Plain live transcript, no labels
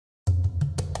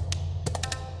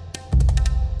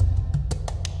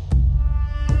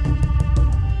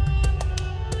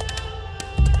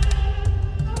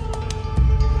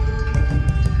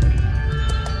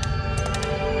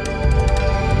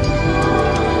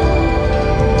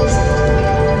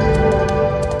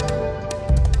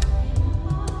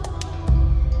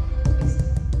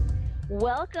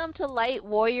Light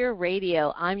Warrior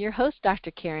Radio. I'm your host,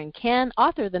 Dr. Karen Kan,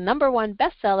 author of the #1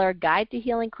 bestseller, Guide to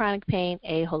Healing Chronic Pain,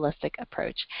 A Holistic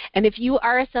Approach. And if you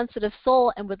are a sensitive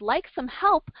soul and would like some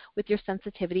help with your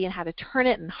sensitivity and how to turn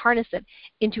it and harness it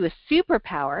into a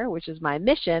superpower, which is my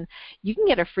mission, you can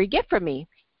get a free gift from me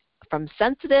from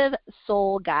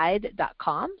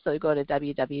sensitivesoulguide.com. So you go to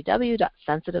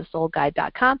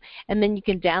www.sensitivesoulguide.com, and then you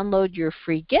can download your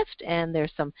free gift, and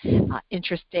there's some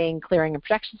interesting clearing and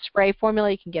protection spray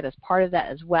formula you can get as part of that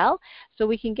as well. So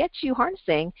we can get you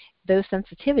harnessing those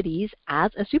sensitivities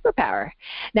as a superpower.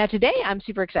 Now today I'm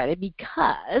super excited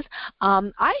because now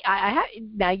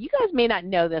you guys may not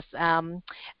know this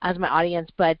as my audience,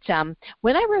 but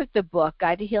when I wrote the book,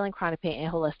 Guide to Healing Chronic Pain,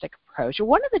 A Holistic Approach,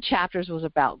 one of the chapters was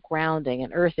about grounding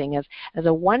and earthing as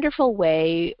a wonderful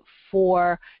way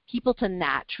for people to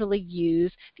naturally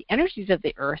use the energies of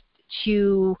the earth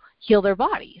to heal their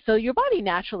body. So your body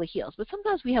naturally heals, but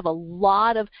sometimes we have a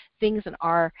lot of things in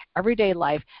our everyday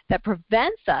life that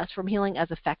prevents us from healing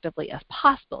as effectively as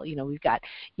possible. You know, we've got,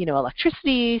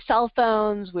 electricity, cell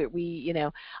phones, we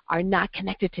are not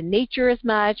connected to nature as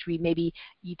much. We maybe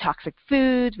eat toxic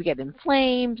foods, we get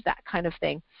inflamed, that kind of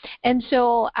thing. And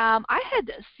so I had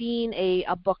seen a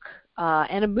book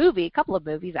and a couple of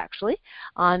movies actually,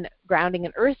 on grounding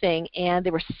and earthing, and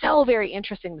they were so very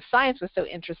interesting. The science was so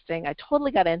interesting. I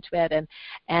totally got into it,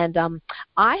 and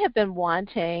I have been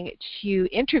wanting to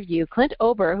interview Clint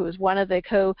Ober, who is one of the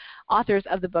co-authors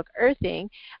of the book Earthing,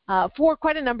 for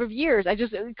quite a number of years. I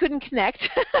just couldn't connect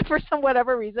for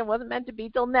whatever reason. It wasn't meant to be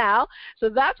till now. So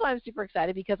that's why I'm super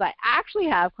excited, because I actually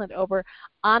have Clint Ober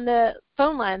on the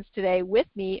phone lines today with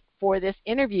me for this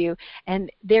interview,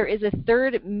 and there is a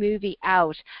third movie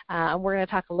out, and we're going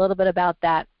to talk a little bit about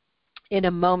that in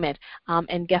a moment.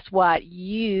 And guess what?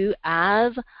 You,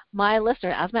 as my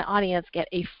listener, as my audience, get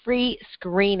a free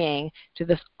screening to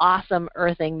this awesome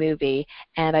Earthing movie.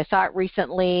 And I saw it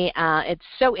recently. It's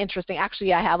so interesting.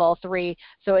 Actually, I have all three.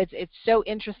 So it's so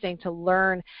interesting to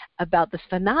learn about this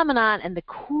phenomenon. And the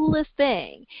coolest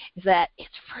thing is that it's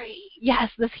free. Yes,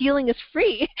 this healing is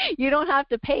free. You don't have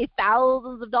to pay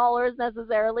thousands of dollars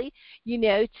necessarily,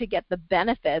 to get the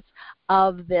benefits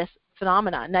of this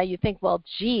phenomenon. Now you think, well,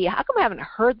 gee, how come I haven't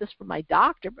heard this from my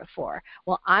doctor before?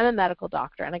 Well, I'm a medical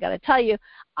doctor, and I got to tell you,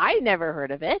 I never heard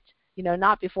of it.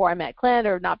 Not before I met Clint,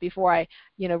 or not before I,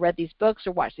 read these books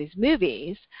or watched these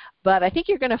movies. But I think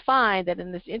you're going to find that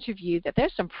in this interview that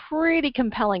there's some pretty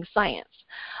compelling science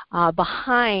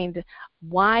behind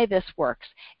why this works.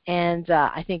 And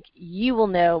I think you will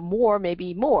know more,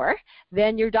 maybe more,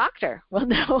 than your doctor will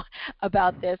know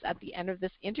about this at the end of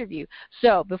this interview.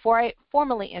 So before I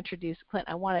formally introduce Clint,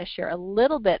 I want to share a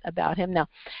little bit about him. Now,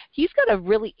 he's got a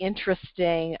really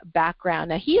interesting background.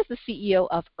 Now, he is the CEO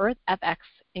of EarthFX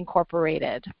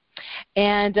Incorporated.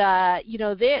 And,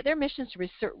 their mission is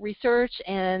to research,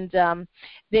 and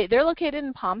they're located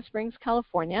in Palm Springs,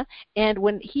 California. And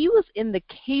when he was in the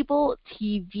cable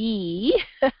TV,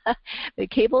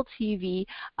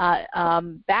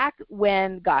 back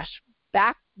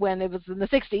when it was in the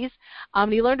 60s,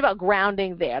 he learned about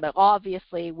grounding there. Now,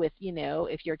 obviously, with,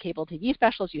 if you're a cable TV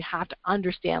specialist, you have to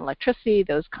understand electricity,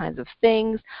 those kinds of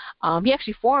things. He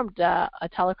actually formed a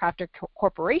Telecrafter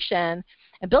Corporation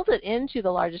and built it into the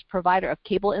largest provider of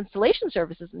cable installation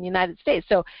services in the United States.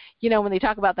 So, when they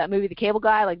talk about that movie, The Cable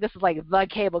Guy, like this is like the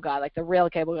cable guy, like the real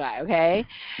cable guy, okay?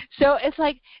 So it's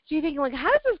like, so you're thinking, like,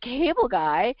 how does this cable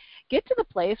guy get to the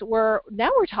place where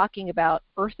now we're talking about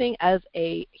earthing as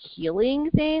a healing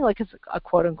thing, like it's a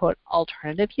quote-unquote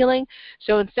alternative healing?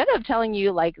 So instead of telling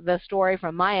you, like, the story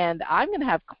from my end, I'm going to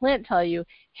have Clint tell you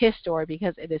his story,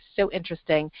 because it is so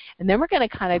interesting. And then we're going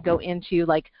to kind of go into,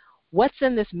 like, what's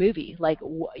in this movie? Like,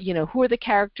 who are the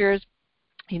characters?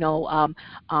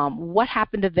 What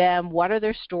happened to them? What are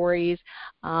their stories?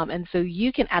 And so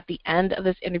you can, at the end of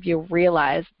this interview,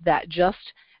 realize that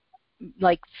just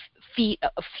like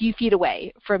a few feet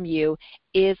away from you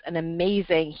is an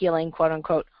amazing healing,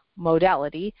 quote-unquote,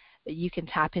 modality that you can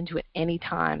tap into at any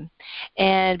time.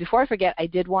 And before I forget, I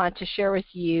did want to share with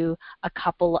you a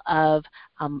couple of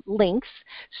links.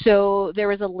 So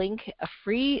there is a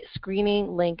free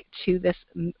screening link to this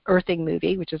Earthing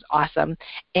movie, which is awesome.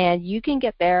 And you can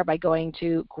get there by going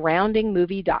to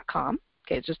groundingmovie.com.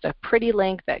 Okay, it's just a pretty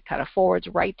link that kind of forwards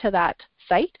right to that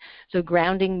site. So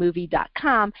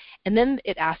groundingmovie.com. And then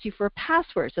it asks you for a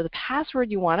password. So the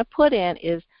password you want to put in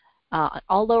is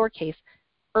all lowercase,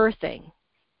 Earthing.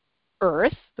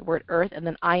 Earth, the word earth, and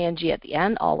then ing at the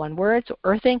end, all one word, so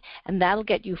Earthing, and that'll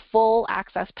get you full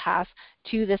access pass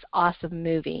to this awesome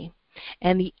movie.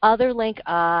 And the other link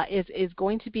is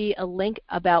going to be a link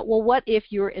about, well, what if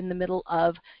you're in the middle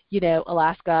of,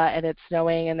 Alaska and it's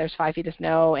snowing and there's 5 feet of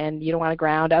snow and you don't want to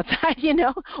ground outside,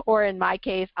 or in my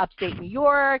case, upstate New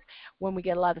York, when we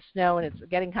get a lot of snow and it's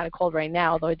getting kind of cold right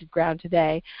now, although I did ground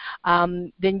today,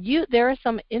 then there are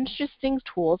some interesting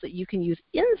tools that you can use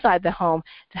inside the home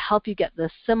to help you get the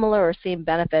similar or same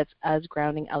benefits as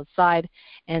grounding outside.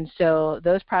 And so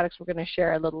those products we're going to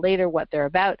share a little later what they're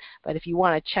about, but if you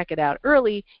want to check it out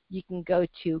early, you can go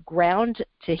to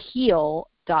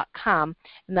groundtoheal.com,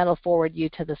 and that'll forward you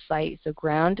to the site. So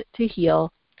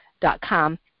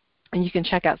groundtoheal.com, and you can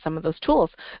check out some of those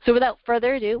tools. So without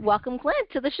further ado, welcome Clint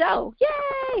to the show.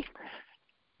 Yay!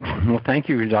 Well, thank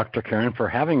you, Dr. Karen, for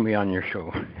having me on your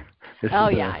show. This is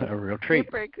a real treat.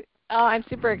 I'm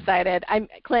super excited.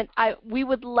 Clint, we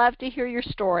would love to hear your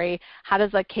story. How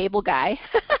does a cable guy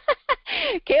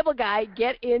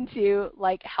get into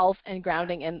health and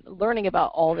grounding and learning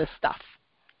about all this stuff?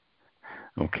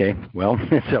 Okay, well,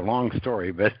 it's a long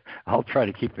story, but I'll try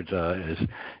to keep it as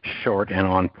short and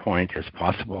on point as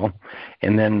possible.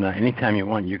 And then anytime you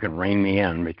want, you can rein me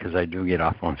in because I do get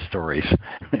off on stories.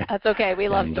 That's okay. We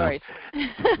love stories.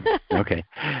 Okay.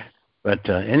 But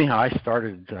anyhow, I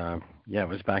started, it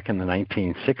was back in the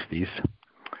 1960s.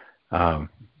 I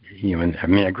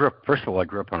grew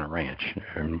up on a ranch,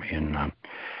 and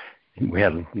we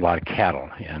had a lot of cattle.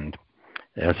 And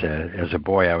as a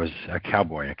boy, I was a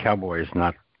cowboy. A cowboy is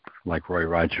not like Roy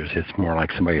Rogers. It's more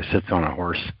like somebody who sits on a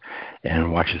horse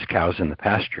and watches cows in the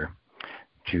pasture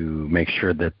to make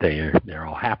sure that they're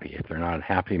all happy. If they're not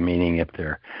happy, meaning if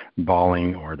they're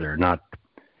bawling or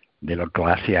they look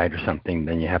glassy-eyed or something,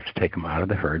 then you have to take them out of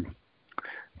the herd,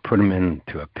 put them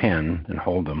into a pen and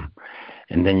hold them,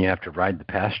 and then you have to ride the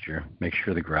pasture, make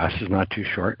sure the grass is not too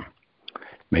short,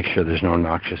 make sure there's no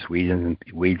noxious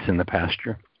weeds in the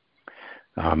pasture,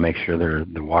 make sure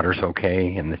the water's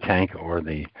okay in the tank or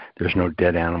there's no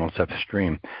dead animals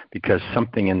upstream, because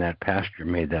something in that pasture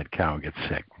made that cow get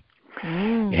sick.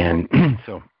 And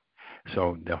so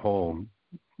the whole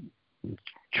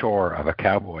chore of a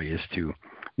cowboy is to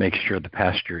make sure the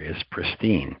pasture is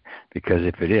pristine, because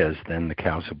if it is, then the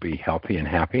cows will be healthy and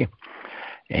happy,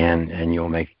 and you'll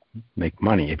make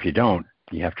money. If you don't,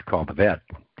 you have to call the vet.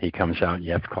 He comes out,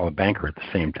 you have to call a banker at the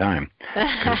same time,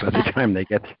 because by the time they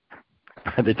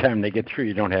get through,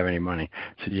 you don't have any money,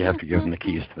 so you have to give them the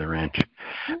keys to the ranch.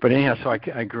 But anyhow, so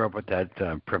I grew up with that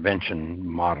prevention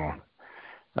model,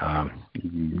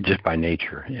 just by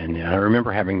nature. And I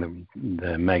remember having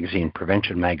the magazine,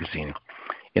 Prevention Magazine,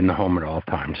 in the home at all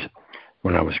times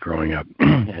when I was growing up,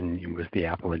 and it was the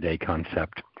apple a day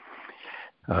concept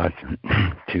about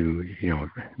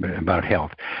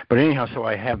health. But anyhow, so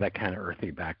I have that kind of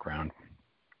earthy background,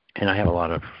 and I had a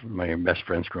lot of my best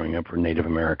friends growing up were Native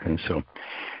Americans, so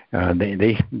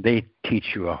they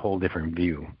teach you a whole different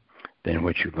view than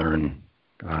what you learn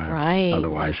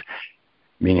otherwise,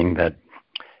 meaning that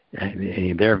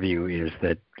their view is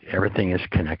that everything is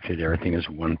connected, everything is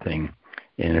one thing,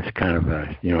 and it's kind of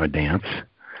a dance,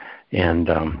 and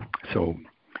so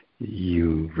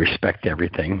you respect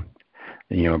everything.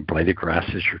 A blade of grass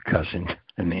is your cousin,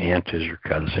 and the ant is your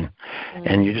cousin,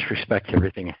 and you just respect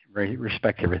everything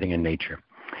in nature.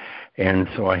 And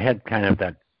so I had kind of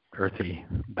that earthy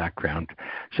background.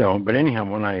 So, but anyhow,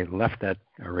 when I left that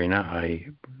arena, I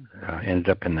ended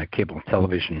up in the cable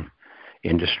television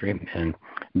industry, and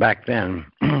back then,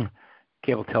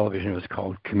 cable television was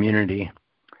called community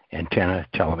antenna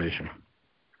television,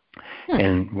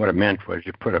 and what it meant was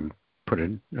you put a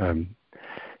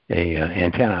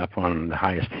antenna up on the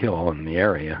highest hill in the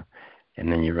area,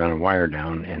 and then you run a wire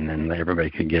down, and then everybody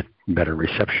could get better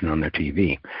reception on their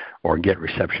TV, or get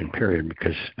reception, period,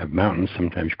 because of mountains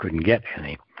sometimes you couldn't get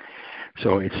any.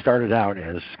 So it started out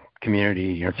as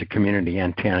community, it's a community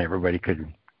antenna, everybody could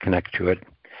connect to it,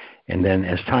 and then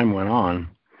as time went on,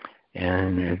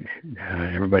 and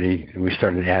we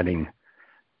started adding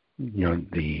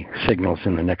the signals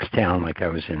in the next town. Like I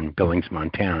was in Billings,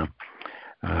 Montana.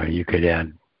 You could get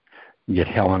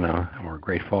Helena or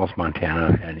Great Falls,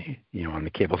 Montana, and on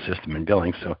the cable system in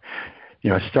Billings. So,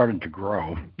 it started to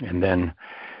grow. And then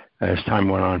as time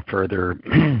went on further,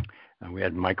 we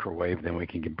had microwave. Then we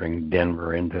could bring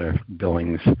Denver into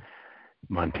Billings,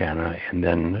 Montana, and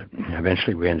then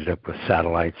eventually we ended up with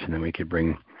satellites, and then we could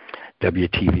bring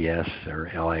WTVS or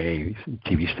LA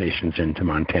TV stations into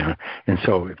Montana. And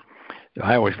so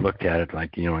I always looked at it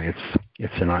like,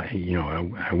 it's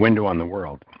a window on the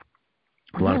world.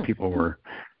 A lot of people were,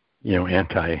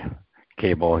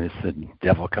 anti-cable. It's the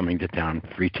devil coming to town.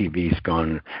 Free TV's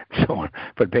gone, and so on.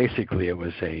 But basically, it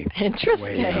was a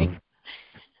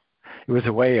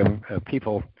way of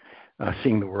people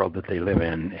seeing the world that they live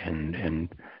in, and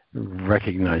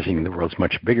recognizing the world's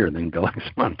much bigger than Billings,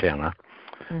 Montana,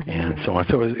 and so on.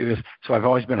 So it was. So I've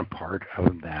always been a part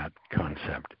of that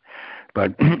concept.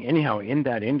 But anyhow, in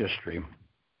that industry,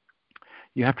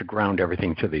 you have to ground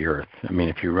everything to the earth. I mean,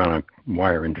 if you run a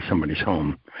wire into somebody's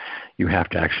home, you have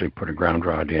to actually put a ground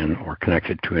rod in or connect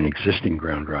it to an existing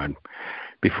ground rod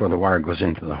before the wire goes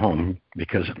into the home,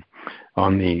 because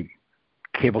on the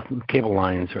cable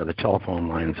lines or the telephone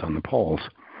lines on the poles,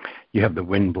 you have the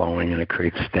wind blowing and it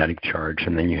creates static charge,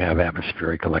 and then you have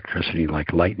atmospheric electricity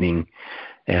like lightning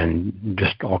and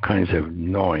just all kinds of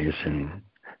noise and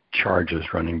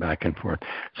charges running back and forth.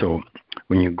 So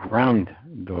when you ground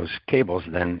those cables,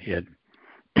 then it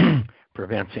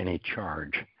prevents any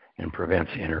charge and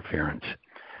prevents interference,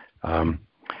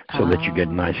 so that you get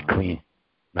nice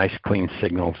clean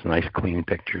signals, nice clean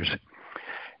pictures,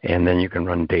 and then you can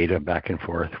run data back and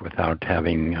forth without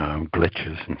having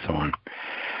glitches and so on.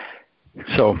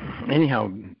 So anyhow,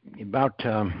 about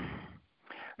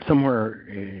somewhere,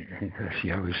 let's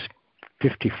see, I was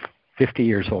 50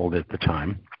 years old at the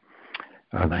time.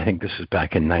 I think this was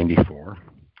back in '94,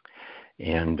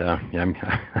 and I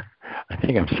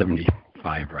think I'm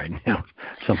 75 right now,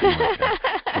 something like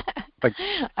that. But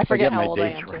I forget how my old I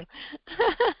dates am right. too.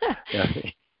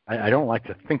 Yeah, I don't like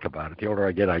to think about it. The older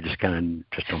I get, I just kind of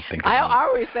just don't think about it. I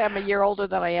always say I'm a year older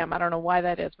than I am. I don't know why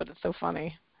that is, but it's so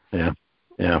funny. Yeah.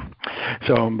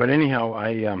 So, but anyhow,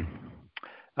 I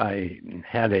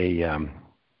had a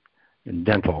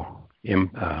dental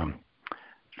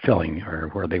filling, or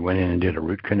where they went in and did a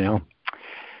root canal.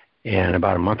 And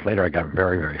about a month later, I got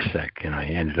very, very sick, and I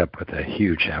ended up with a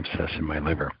huge abscess in my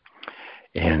liver.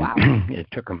 And wow. it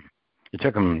took them,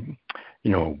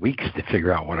 weeks to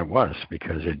figure out what it was,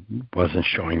 because it wasn't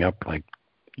showing up like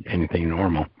anything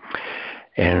normal.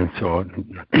 And so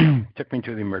it took me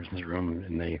to the emergency room,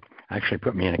 and they actually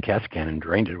put me in a CAT scan and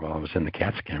drained it while I was in the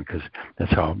CAT scan, because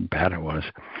that's how bad it was.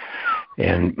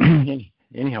 And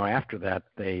anyhow, after that,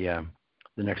 they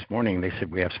the next morning they said,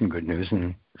 we have some good news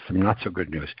and some not so good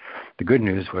news. The good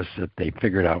news was that they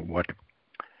figured out what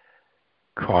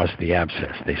caused the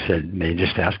abscess. They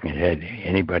just asked me, had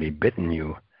anybody bitten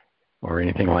you or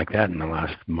anything like that in the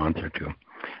last month or two?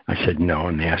 I said no,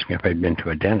 and they asked me if I'd been to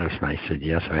a dentist, and I said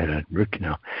yes, I had a root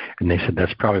canal. And they said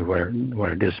that's probably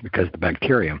what it is, because the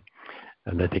bacteria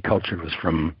that they cultured was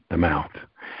from the mouth.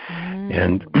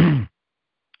 And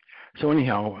so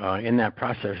anyhow, in that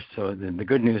process, so the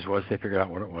good news was they figured out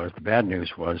what it was. The bad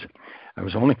news was I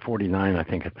was only 49, I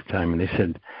think, at the time, and they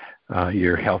said,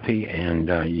 you're healthy and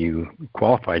you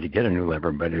qualify to get a new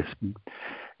liver, but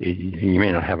you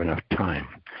may not have enough time,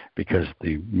 because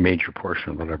the major portion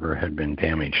of the liver had been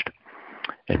damaged.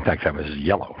 In fact, I was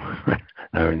yellow.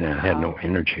 I had no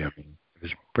energy. I mean, it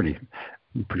was pretty.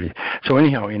 So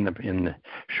anyhow,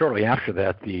 shortly after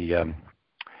that,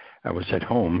 I was at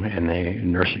home, and the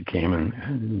nurse came,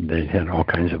 and they had all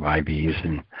kinds of IVs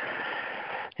and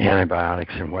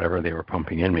antibiotics and whatever they were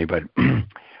pumping in me. But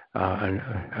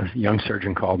a young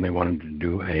surgeon called, and they wanted to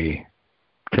do a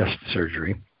test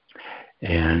surgery,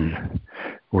 and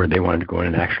where they wanted to go in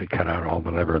and actually cut out all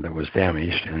the liver that was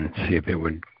damaged and see if it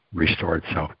would restore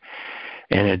itself.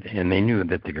 And they knew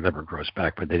that the liver grows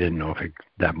back, but they didn't know if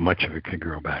that much of it could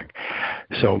grow back.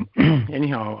 So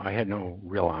anyhow, I had no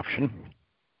real option.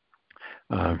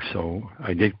 So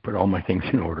I did put all my things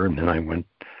in order, and then I went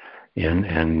in,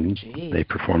 and they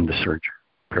performed the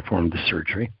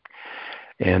surgery.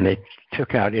 And they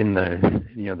took out in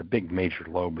the big major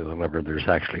lobe of the liver, there's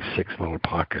actually 6 little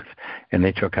pockets, and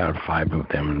they took out 5 of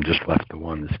them and just left the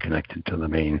one that's connected to the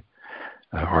main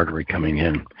artery coming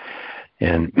in.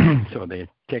 And so they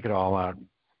take it all out,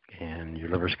 and your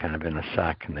liver's kind of in a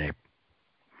sack, and they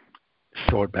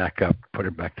sew it back up, put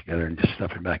it back together, and just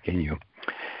stuff it back in you.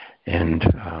 And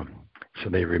so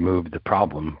they removed the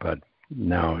problem, but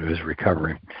now it was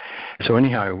recovering. So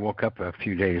anyhow, I woke up a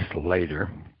few days later,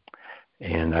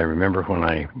 and I remember when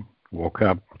I woke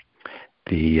up,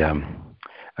 I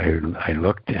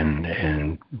looked,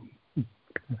 and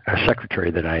a secretary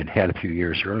that I had had a few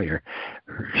years earlier,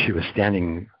 she was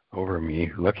standing over me,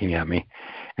 looking at me,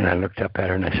 and I looked up at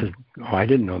her, and I said, "Oh, I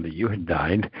didn't know that you had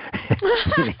died."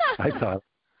 I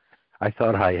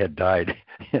thought I had died,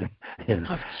 and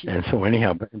so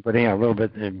anyhow, but anyhow, a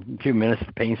few minutes,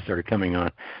 the pain started coming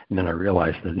on, and then I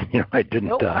realized that I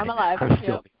didn't die. I'm alive.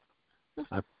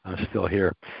 I'm still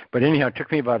here. But anyhow, it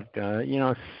took me about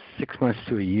 6 months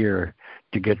to a year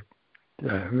to get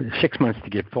 6 months to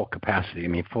get full capacity. I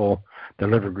mean, the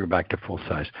liver grew back to full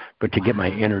size, but to get my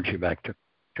energy back took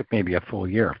maybe a full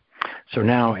year. So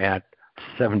now at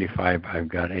 75, I've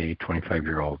got a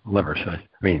 25-year-old liver. So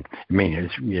it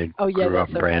grew up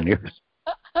brand new.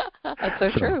 That's so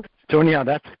So, true. so anyhow,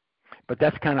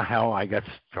 that's kind of how I got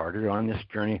started on this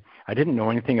journey. I didn't know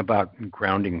anything about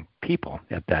grounding people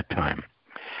at that time.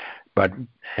 But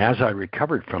as I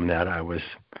recovered from that, I was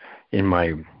in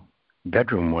my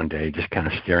bedroom one day, just kind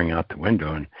of staring out the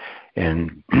window,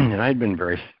 and I'd been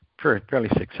fairly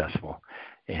successful,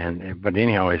 but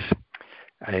anyhow,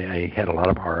 I had a lot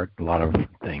of art, a lot of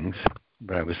things,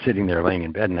 but I was sitting there laying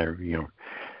in bed, and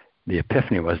the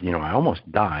epiphany was, I almost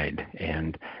died,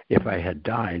 and if I had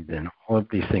died, then all of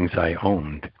these things I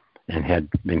owned and had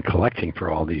been collecting for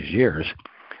all these years,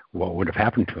 what would have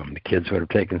happened to them? The kids would have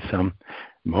taken some.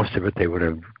 Most of it they would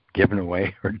have given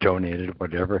away or donated,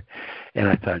 whatever. And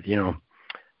I thought,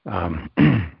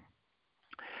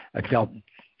 I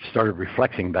started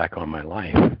reflecting back on my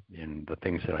life and the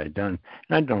things that I'd done.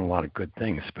 And I'd done a lot of good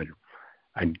things, but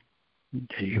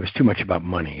it was too much about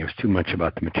money. It was too much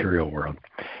about the material world.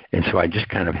 And so I just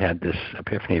kind of had this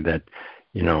epiphany that,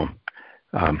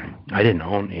 I didn't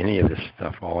own any of this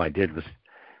stuff. All I did was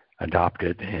adopt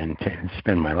it and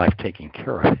spend my life taking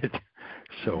care of it.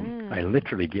 So I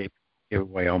literally gave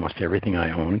away almost everything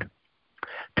I owned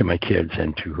to my kids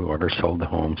and to whoever sold the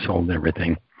home, sold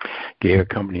everything. Gave a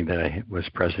company that I was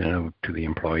president of to the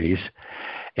employees,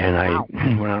 and I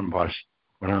went out and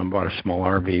bought a small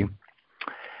RV,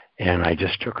 and I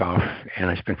just took off, and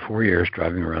I spent 4 years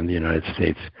driving around the United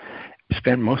States.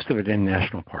 Spent most of it in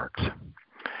national parks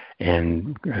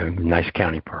and nice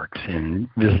county parks, and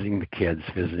visiting the kids,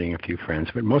 visiting a few friends,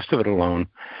 but most of it alone,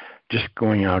 just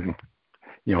going out and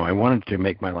I wanted to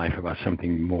make my life about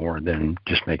something more than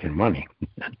just making money.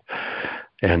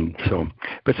 And so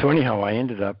anyhow, I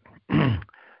ended up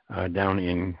down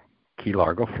in Key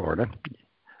Largo, Florida,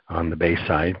 on the Bay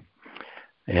Side.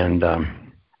 And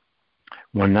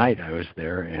one night I was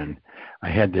there, and I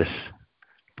had this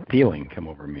feeling come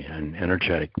over me, an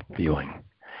energetic feeling.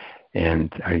 And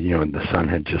the sun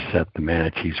had just set, the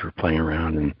manatees were playing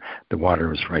around, and the water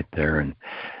was right there, and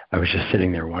I was just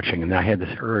sitting there watching, and I had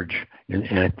this urge, and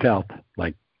it felt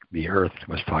like the earth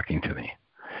was talking to me.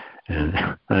 And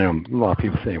I know a lot of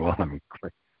people say, well,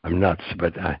 I'm nuts,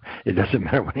 but it doesn't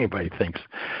matter what anybody thinks.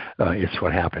 It's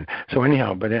what happened. So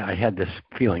anyhow, but I had this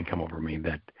feeling come over me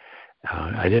that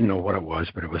I didn't know what it was,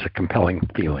 but it was a compelling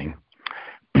feeling.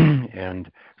 And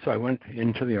so I went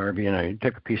into the RV, and I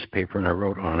took a piece of paper, and I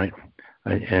wrote on it.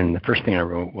 And the first thing I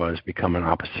wrote was become an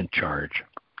opposite charge.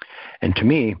 And to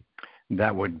me,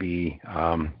 that would be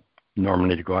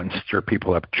normally to go out and stir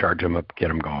people up, charge them up, get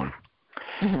them going,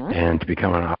 and to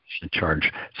become an opposite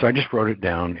charge. So I just wrote it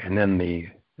down, and then the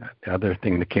other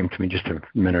thing that came to me just a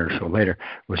minute or so later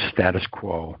was status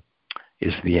quo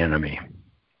is the enemy.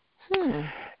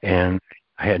 And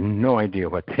I had no idea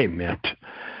what they meant,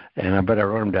 but I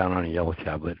wrote them down on a yellow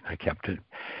tablet. I kept it.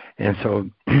 And so,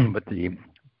 but the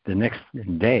next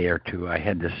day or two, I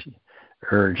had this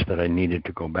urge that I needed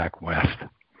to go back west.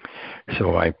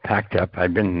 So I packed up.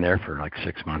 I'd been there for like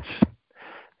 6 months,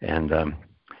 and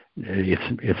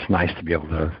it's nice to be able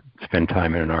to spend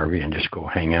time in an RV and just go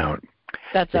hang out.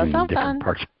 That does sound different fun.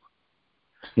 Parts.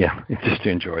 Yeah, it's just to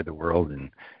enjoy the world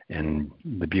and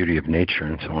the beauty of nature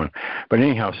and so on. But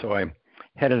anyhow, so I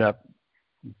headed up,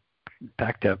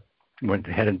 packed up,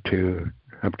 headed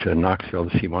up to Knoxville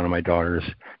to see one of my daughters,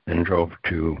 then drove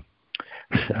to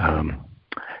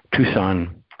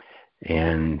Tucson,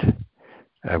 and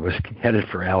I was headed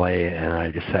for LA, and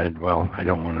I decided, well, I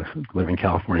don't want to live in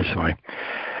California, so I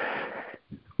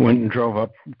went and drove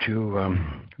up to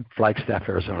Flagstaff,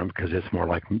 Arizona, because it's more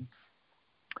like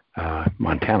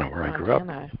Montana, where I grew up.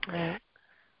 Right.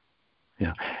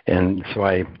 Yeah, and so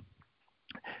it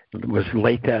was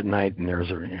late that night, and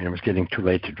it was getting too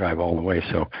late to drive all the way,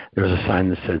 so there was a sign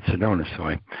that said Sedona, so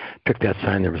I took that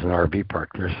sign. There was an RV park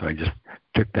there, so I just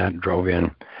took that and drove in,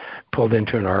 pulled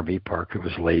into an RV park. It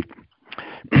was late,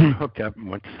 hooked up and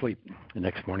went to sleep. The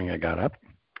next morning I got up,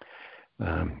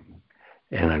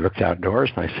 and I looked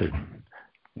outdoors, and I said,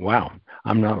 wow,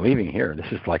 I'm not leaving here.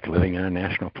 This is like living in a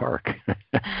national park.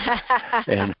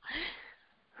 And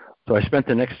so I spent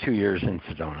the next 2 years in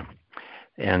Sedona.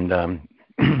 And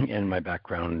in my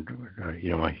background,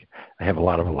 I have a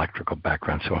lot of electrical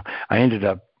background. So I ended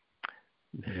up,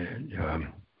 didn't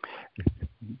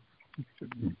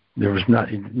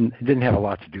have a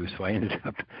lot to do. So I ended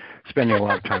up spending a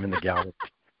lot of time in the galleries,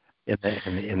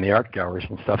 in the art galleries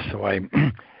and stuff. So I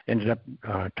ended up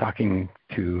talking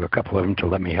to a couple of them to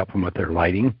let me help them with their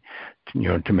lighting,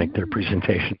 to make their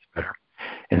presentations better.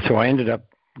 And so I ended up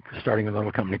starting a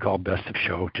little company called Best of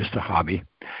Show, just a hobby.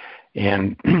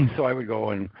 And so I would go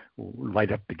and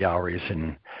light up the galleries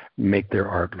and make their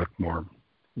art look more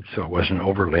so it wasn't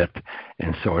overlit,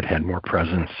 and so it had more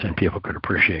presence, and people could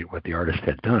appreciate what the artist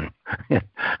had done.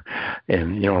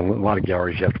 And a lot of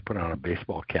galleries you have to put on a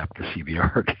baseball cap to see the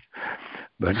art,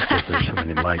 but because there's so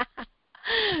many lights.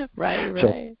 Right.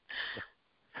 So,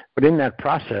 but in that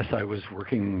process, I was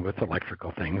working with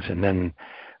electrical things, and then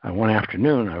one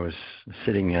afternoon I was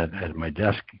sitting at my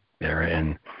desk there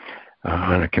and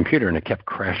on a computer, and it kept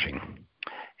crashing.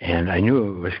 And I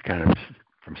knew it was kind of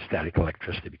from static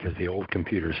electricity, because the old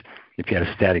computers, if you had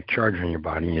a static charge in your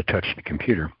body and you touched the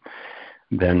computer,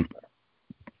 then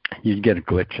you'd get a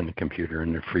glitch in the computer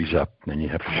and it freeze up, and then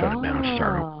you'd have to shut it down and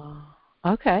start over.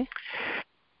 Okay.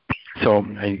 So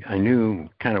I knew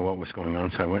kind of what was going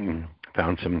on, so I went and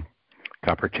found some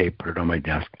copper tape, put it on my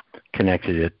desk,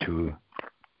 connected it to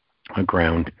a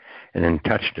ground, and then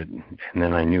touched it. And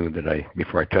then I knew that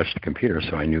before I touched the computer,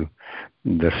 so I knew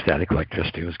the static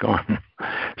electricity was gone.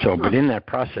 So, but in that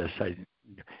process,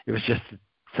 it was just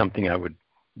something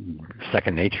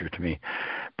second nature to me.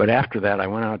 But after that, I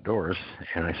went outdoors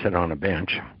and I sat on a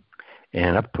bench,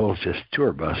 and up pulls this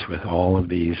tour bus with all of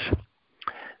these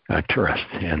tourists,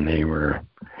 and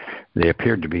they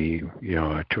appeared to be,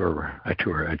 a tour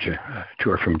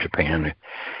from Japan,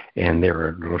 and they were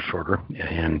a little shorter,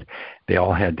 and they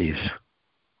all had these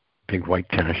big white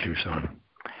tennis shoes on.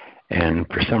 And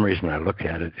for some reason, I looked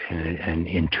at it, and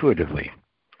intuitively,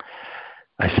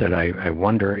 I said, I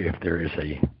wonder if there is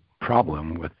a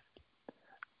problem with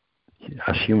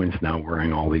us humans now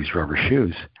wearing all these rubber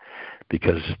shoes,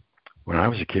 because when I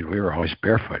was a kid, we were always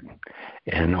barefoot.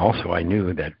 And also I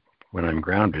knew that when I'm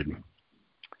grounded,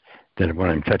 that when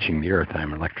I'm touching the earth,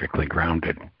 I'm electrically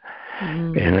grounded.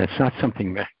 And it's not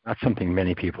something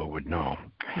many people would know.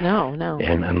 No.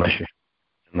 And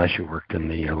unless you worked in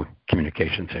the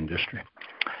communications industry.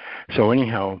 So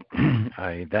anyhow,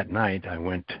 that night I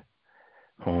went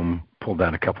home, pulled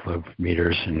out a couple of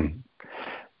meters, and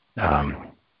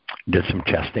did some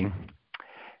testing.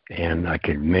 And I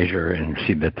could measure and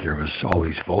see that there was all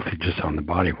these voltages on the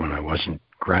body when I wasn't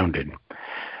grounded.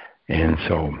 And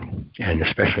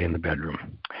especially in the bedroom.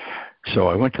 So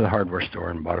I went to the hardware store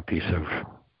and bought a piece of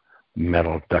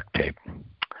metal duct tape,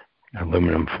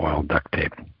 aluminum foil duct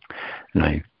tape. And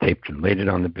I laid it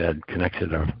on the bed,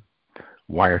 connected a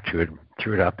wire to it,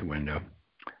 threw it out the window,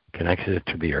 connected it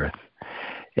to the earth.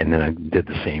 And then I did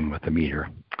the same with the meter.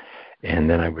 And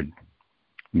then I would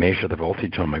measure the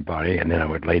voltage on my body, and then I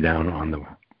would lay down on the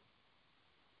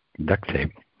duct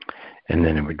tape, and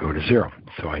then it would go to zero.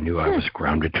 So I knew I was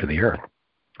grounded to the earth.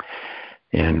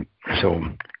 And so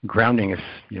grounding is,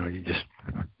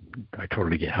 I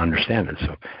totally understand it.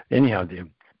 So anyhow,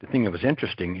 the thing that was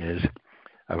interesting is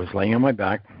I was laying on my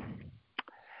back,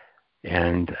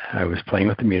 and I was playing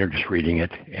with the meter, just reading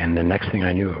it. And the next thing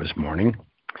I knew, it was morning,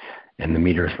 and the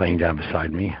meter is laying down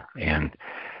beside me. And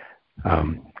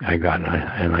I got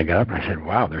up and I said,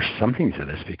 wow, there's something to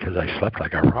this, because I slept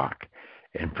like a rock.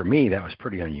 And for me, that was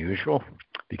pretty unusual,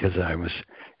 because I was,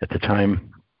 at the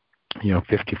time,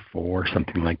 54,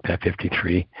 something like that,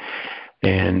 53.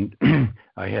 And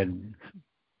I had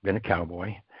been a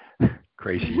cowboy,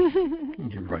 crazy,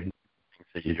 right, things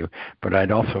that you do. But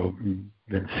I'd also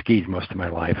been skied most of my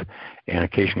life and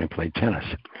occasionally played tennis.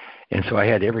 And so I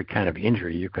had every kind of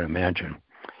injury you could imagine,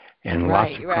 and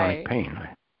lots of chronic pain.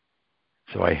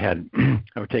 So I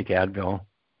would take Advil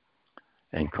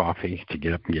and coffee to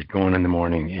get up and get going in the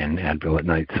morning, and Advil at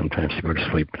night sometimes to go to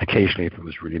sleep. And occasionally, if it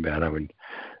was really bad, I would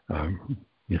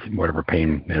whatever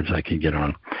pain meds I could get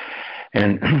on.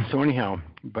 And so anyhow,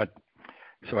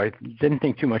 so I didn't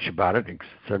think too much about it,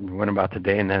 except went about the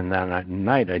day, and then that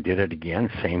night I did it again,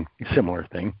 similar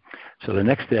thing. So the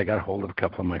next day I got a hold of a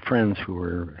couple of my friends who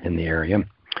were in the area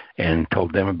and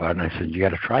told them about it, and I said, you got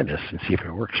to try this and see if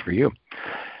it works for you.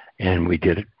 And we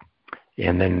did it.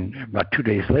 And then about 2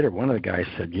 days later, one of the guys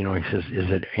said, he says, is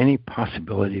there any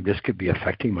possibility this could be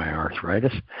affecting my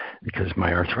arthritis? Because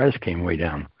my arthritis came way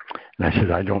down. And I said,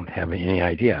 I don't have any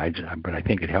idea, but I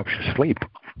think it helps you sleep.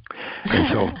 And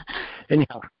so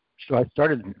anyhow, so I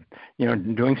started,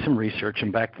 doing some research.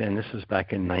 And back then, this was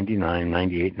back in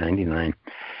 98, 99.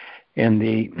 And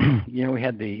we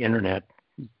had the internet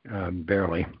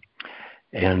barely.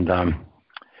 And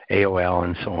AOL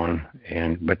and so on,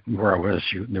 but where I was,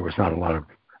 there was not a lot of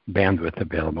bandwidth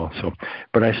available. So,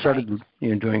 but I started,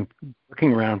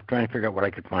 looking around, trying to figure out what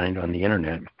I could find on the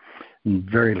internet.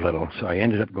 Very little. So I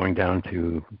ended up going down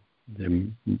to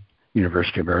the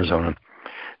University of Arizona,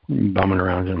 bumming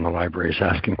around in the libraries,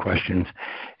 asking questions,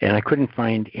 and I couldn't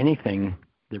find anything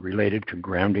that related to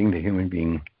grounding the human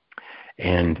being,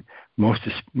 and more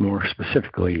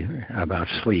specifically about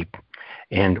sleep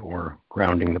and or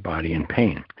grounding the body in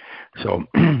pain. So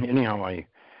anyhow, I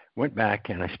went back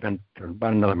and I spent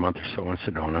about another month or so in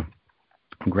Sedona,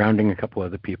 grounding a couple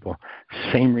other people,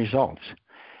 same results.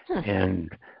 And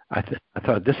I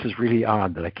thought, this is really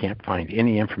odd that I can't find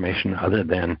any information other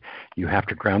than you have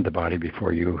to ground the body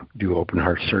before you do open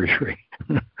heart surgery.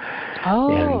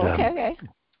 Okay.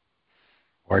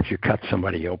 Or if you cut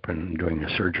somebody open doing the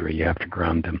surgery, you have to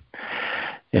ground them.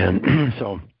 And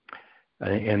so,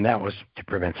 and that was to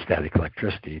prevent static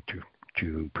electricity,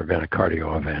 to prevent a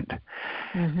cardio event.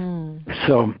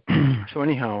 So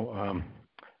anyhow,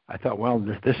 I thought, well,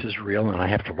 this is real, and I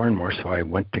have to learn more. So I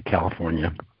went to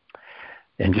California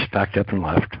and just packed up and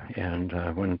left. And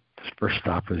when the first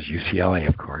stop was UCLA,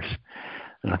 of course.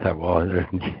 And I thought, well,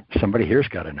 somebody here's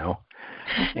got to know.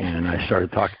 And I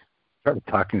started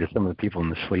talking to some of the people in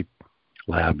the sleep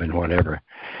lab and whatever.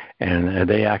 And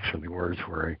they actually, words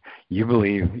were,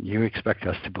 you expect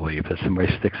us to believe that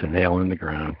somebody sticks a nail in the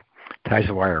ground, ties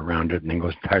a wire around it, and then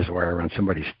ties a wire around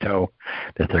somebody's toe,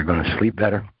 that they're going to sleep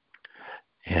better.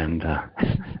 And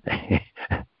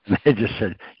they just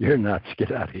said, "You're nuts.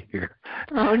 Get out of here."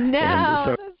 Oh,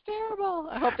 no. That's terrible.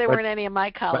 I hope they weren't any of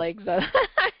my colleagues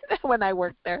when I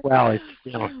worked there. Well,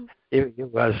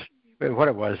 it was what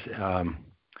it was.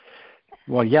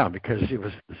 Well, yeah, because it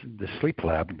was the sleep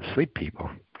lab, the sleep people.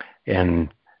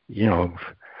 And,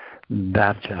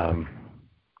 that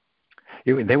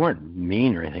they weren't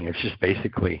mean or anything. It's just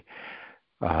basically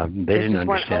they didn't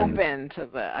understand. Weren't open to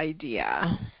the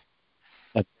idea.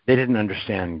 They didn't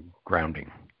understand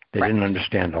grounding. They didn't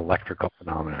understand electrical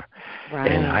phenomena. Right.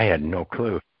 And I had no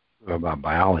clue about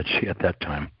biology at that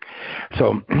time.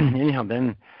 So anyhow,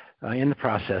 then in the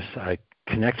process, I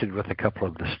connected with a couple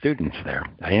of the students there.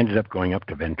 I ended up going up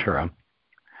to Ventura,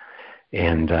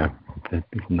 and the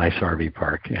nice RV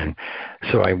park. And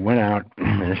so I went out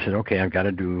and I said, okay, I've got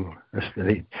to do a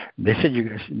study. They said,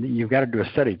 you've got to do a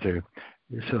study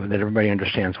so that everybody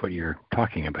understands what you're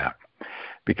talking about,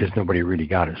 because nobody really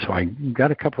got it. So I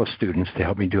got a couple of students to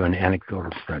help me do an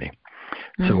anecdotal study.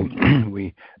 So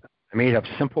I made up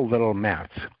simple little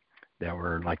mats that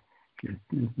were like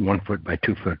 1 foot by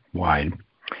 2 foot wide,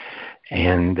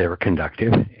 and they were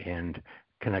conductive, and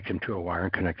connect them to a wire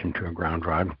and connect them to a ground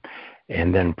rod,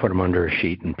 and then put them under a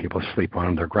sheet, and people sleep on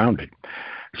them. They're grounded.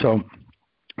 So,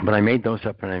 but I made those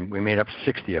up, and we made up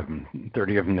 60 of them,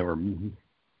 30 of them that were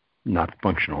not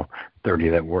functional, 30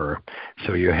 that were.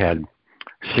 So you had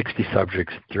 60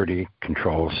 subjects, 30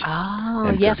 controls.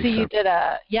 Oh, yeah. So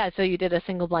you did a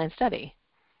single blind study.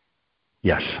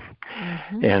 Yes.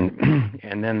 And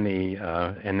then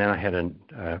I had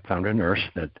found a nurse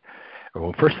that.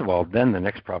 Well, first of all, then the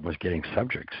next problem was getting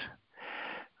subjects.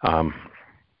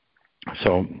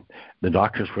 So the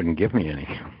doctors wouldn't give me any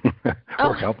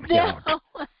or help me out.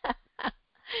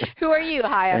 Who are you?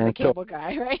 Hi, I'm the cable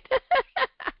guy, right?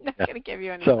 I'm not going to give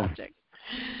you any subjects.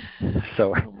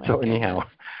 So anyhow,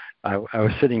 I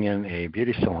was sitting in a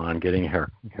beauty salon getting a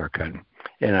haircut,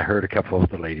 and I heard a couple of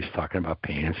the ladies talking about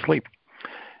pain and sleep.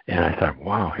 And I thought,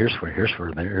 wow, here's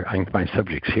where I can find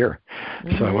subjects here.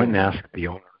 So I went and asked the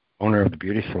owner of the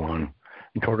beauty salon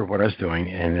and told her what I was doing,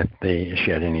 and if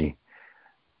she had any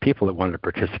people that wanted to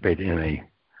participate in a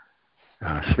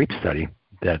sleep study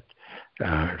that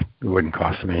it wouldn't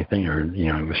cost them anything, or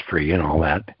it was free and all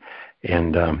that.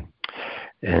 And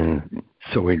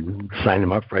so we signed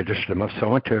them up, registered them up. So I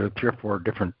went to 3 or 4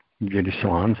 different beauty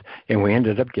salons, and we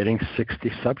ended up getting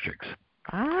 60 subjects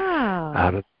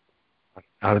out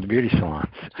of the beauty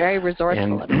salons. Very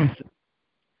resourceful.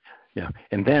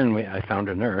 And then I found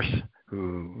a nurse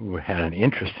who had an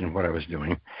interest in what I was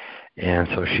doing, and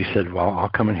so she said, "Well, I'll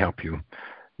come and help you,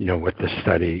 with the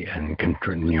study and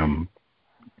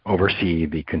oversee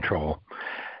the control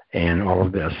and all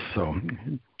of this." So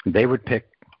they would pick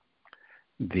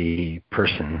the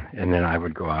person, and then I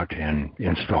would go out and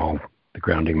install the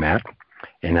grounding mat,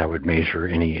 and I would measure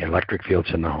any electric fields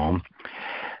in the home,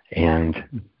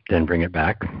 and then bring it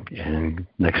back, and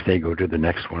next day go to the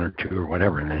next 1 or 2 or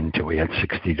whatever, and then until we had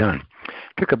 60 done.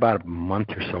 It took about a month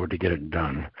or so to get it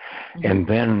done. And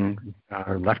then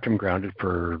left them grounded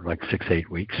for like 6-8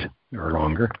 weeks or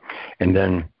longer. And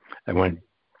then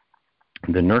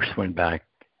the nurse went back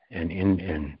and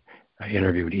I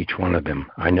interviewed each one of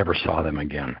them. I never saw them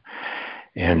again.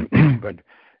 But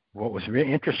what was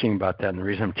really interesting about that, and the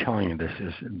reason I'm telling you this,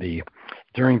 is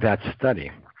during that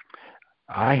study,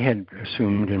 I had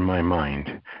assumed in my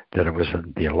mind that it was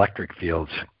the electric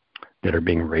fields that are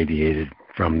being radiated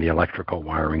from the electrical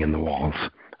wiring in the walls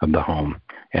of the home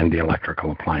and the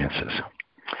electrical appliances.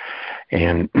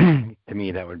 And to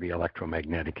me, that would be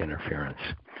electromagnetic interference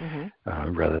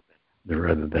rather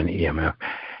than EMF.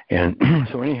 And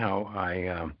so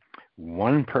anyhow,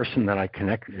 one person that I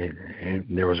connected, and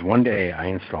there was one day I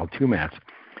installed 2 mats,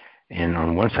 and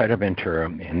on one side of Ventura,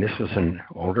 and this was an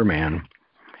older man,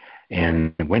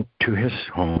 and I went to his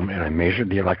home and I measured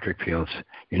the electric fields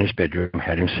in his bedroom,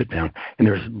 had him sit down, and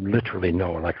there was literally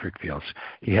no electric fields.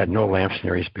 He had no lamps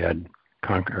near his bed,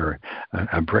 or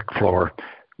a brick floor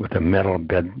with a metal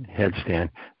bed headstand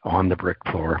on the brick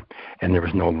floor, and there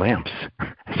was no lamps.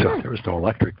 So there was no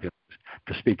electric fields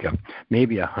to speak of,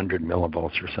 maybe 100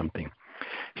 millivolts or something.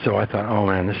 So I thought, oh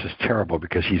man, this is terrible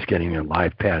because he's getting a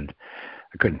live pad.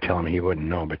 I couldn't tell him, he wouldn't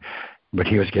know, but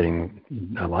he was getting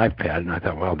a live pad, and I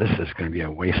thought, well, this is going to be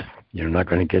a waste. You're not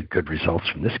going to get good results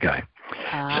from this guy.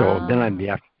 So then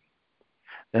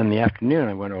in the afternoon,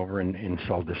 I went over and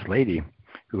installed this lady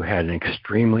who had an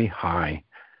extremely high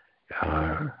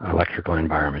electrical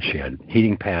environment. She had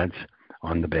heating pads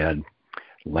on the bed,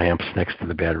 lamps next to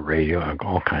the bed, radio,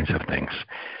 all kinds of things.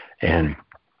 And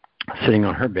sitting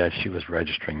on her bed, she was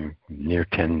registering near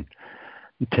 10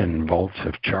 volts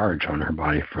of charge on her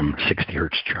body from 60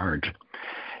 hertz charge.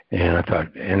 And I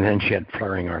thought, and then she had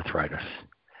flaring arthritis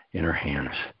in her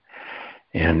hands.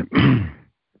 And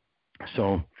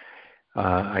so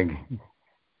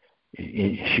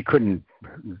she couldn't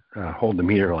hold the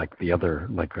meter like we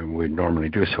normally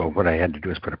do. So what I had to do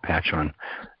is put a patch on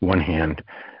one hand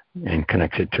and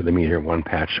connect it to the meter, one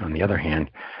patch on the other hand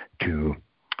to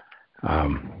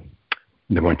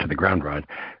that went to the ground rod.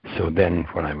 So then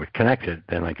when I would connect it,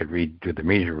 then I could do the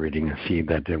meter reading and see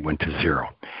that it went to 0.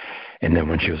 And then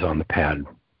when she was on the pad,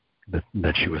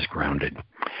 that she was grounded.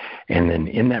 And then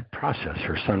in that process,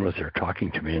 her son was there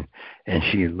talking to me, and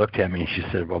she looked at me and she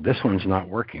said, well, this one's not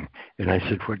working. And I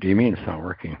said, what do you mean it's not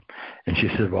working? And she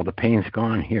said, well, the pain's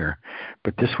gone here,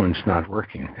 but this one's not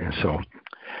working. And so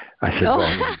I said, well,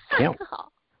 it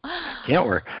can't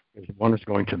work. One was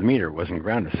going to the meter, it wasn't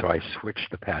grounded. So I switched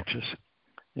the patches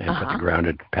and put the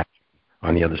grounded patch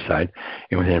on the other side.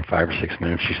 And within 5 or 6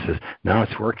 minutes, she says, now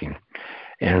it's working.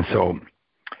 And so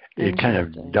it kind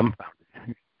of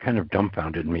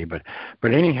dumbfounded me. But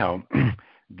anyhow,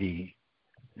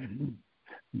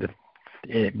 but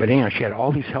anyhow, she had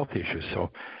all these health issues.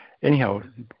 So anyhow,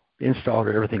 installed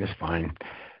her, everything is fine.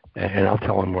 And I'll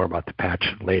tell them more about the patch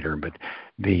later. But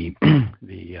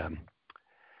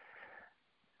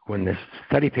when the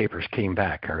study papers came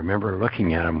back, I remember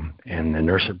looking at them, and the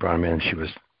nurse had brought them in. She was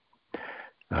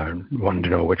wanting to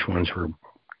know which ones were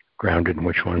grounded and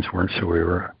which ones weren't, so we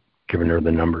were giving her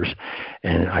the numbers.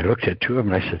 And I looked at 2 of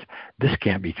them, and I said, this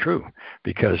can't be true,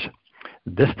 because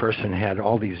this person had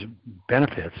all these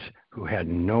benefits who had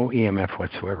no EMF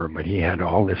whatsoever, but he had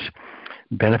all this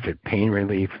benefit, pain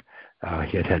relief.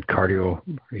 He had cardio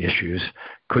issues,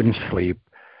 couldn't sleep,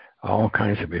 all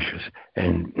kinds of issues.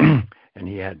 And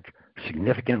he had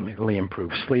significantly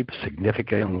improved sleep,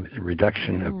 significant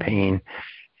reduction of pain,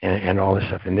 and all this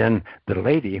stuff. And then the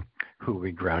lady who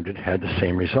we grounded had the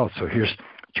same results. So here's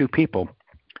 2 people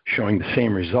showing the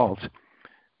same results,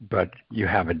 but you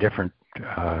have a different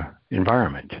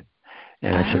environment.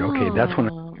 And I said, okay, that's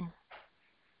when.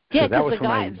 Yeah,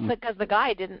 because the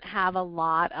guy didn't have a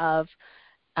lot of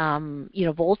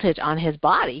voltage on his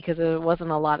body because there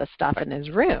wasn't a lot of stuff in his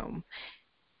room.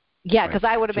 Yeah, because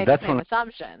I would have made the same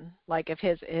assumption. Like if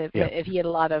he had a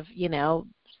lot of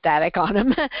static on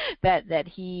him, that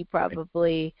he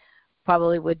probably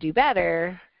would do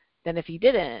better than if he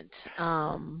didn't.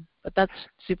 But that's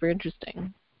super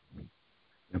interesting.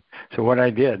 So what I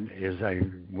did is I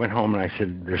went home and I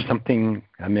said, there's something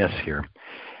amiss here.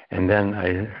 And then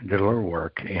I did a little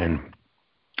work, and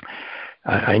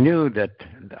I knew that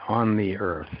on the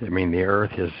Earth, the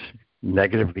Earth is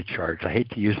negatively charged. I hate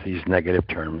to use these negative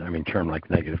terms, term like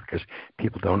negative, because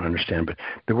people don't understand, but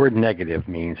the word negative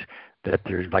means that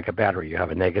there's like a battery. You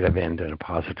have a negative end and a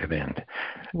positive end.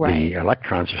 Right. The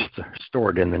electrons are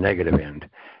stored in the negative end,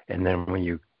 and then when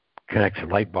you connect a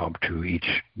light bulb to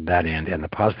that end and the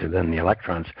positive, then the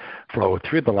electrons flow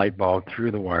through the light bulb,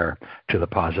 through the wire to the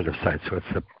positive side. So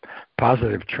it's the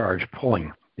positive charge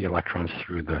pulling the electrons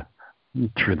through the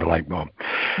light bulb.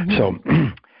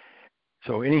 Mm-hmm.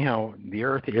 So anyhow, the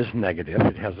Earth is negative.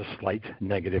 It has a slight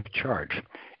negative charge.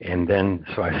 And then,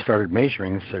 so I started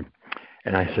measuring,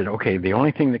 and I said, okay, the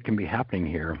only thing that can be happening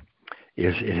here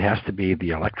is it has to be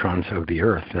the electrons of the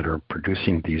Earth that are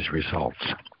producing these results.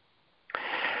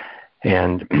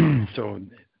 And so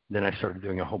then I started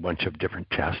doing a whole bunch of different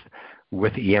tests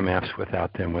with EMFs,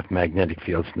 without them, with magnetic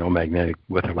fields, no magnetic,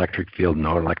 with electric field,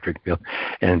 no electric field,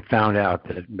 and found out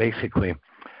that basically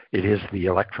it is the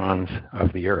electrons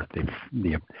of the Earth,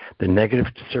 the negative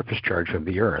surface charge of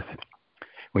the Earth.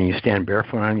 When you stand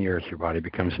barefoot on the Earth, your body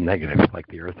becomes negative, like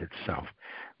the Earth itself.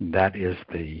 That is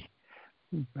the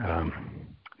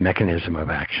mechanism of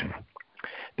action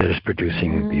that is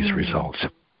producing these results.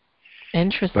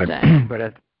 Interesting.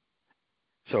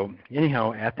 So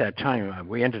anyhow, at that time,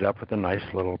 we ended up with a nice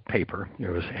little paper. It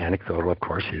was anecdotal, of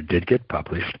course. It did get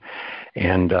published.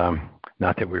 And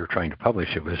not that we were trying to publish.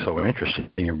 It was so interesting.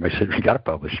 Everybody said, we got to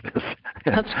publish this.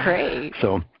 That's great.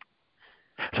 So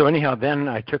anyhow, then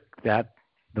I took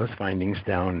those findings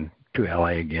down to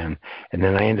LA again. And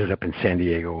then I ended up in San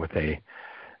Diego with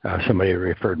somebody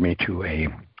referred me to a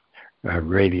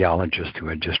radiologist who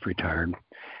had just retired.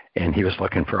 And he was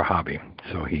looking for a hobby,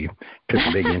 so he took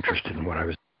a big interest in what I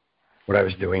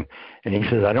was doing. And he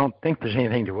says, I don't think there's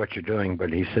anything to what you're doing,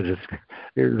 but he said,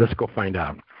 let's go find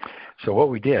out. So what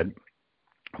we did,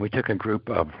 we took a group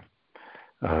of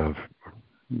I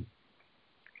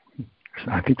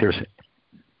think there's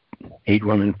 8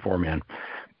 women, 4 men,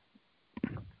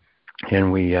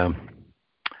 and we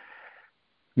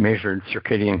measured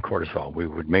circadian cortisol. We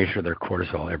would measure their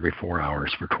cortisol every 4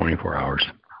 hours for 24 hours.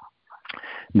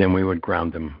 Then we would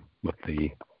ground them with the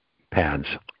pads.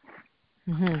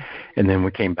 Mm-hmm. And then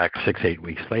we came back 6-8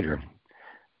 weeks later,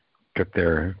 took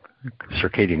their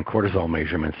circadian cortisol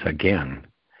measurements again.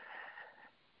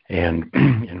 And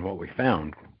what we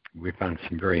found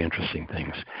some very interesting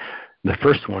things. The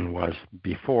first one was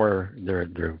before their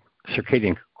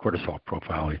circadian cortisol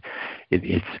profile,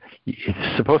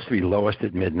 it's supposed to be lowest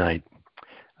at midnight.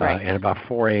 Right. And about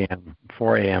 4 a.m.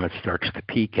 it starts to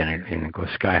peak and it goes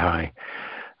sky high.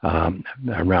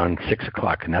 Around 6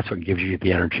 o'clock, and that's what gives you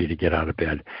the energy to get out of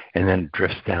bed. And then it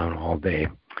drifts down all day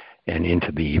and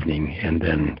into the evening. And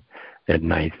then at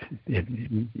night,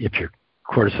 if your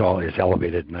cortisol is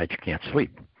elevated at night, you can't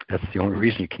sleep. That's the only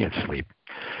reason you can't sleep.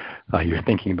 You're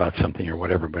thinking about something or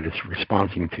whatever, but it's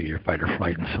responding to your fight or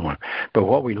flight and so on. But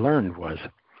what we learned was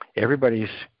everybody's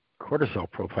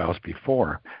cortisol profiles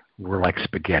before were like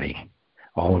spaghetti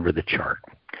all over the chart.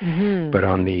 Mm-hmm. But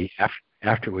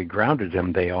after we grounded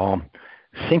them, they all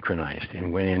synchronized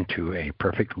and went into a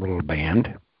perfect little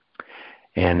band.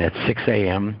 And at 6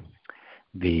 a.m.,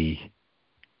 the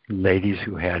ladies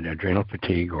who had adrenal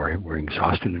fatigue or were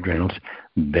exhausted adrenals,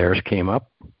 theirs came up.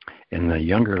 And the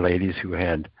younger ladies who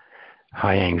had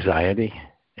high anxiety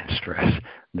and stress,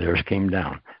 theirs came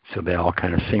down. So they all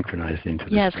kind of synchronized into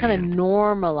the it's kind of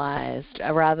normalized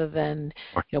rather than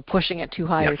pushing it too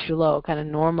high or too low, kind of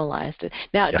normalized it.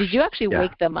 Now, did you actually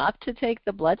wake them up to take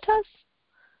the blood test?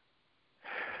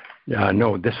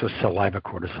 No, this was saliva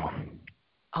cortisol.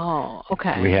 Oh,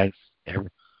 okay. We had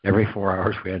every 4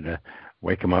 hours we had to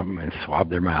wake them up and swab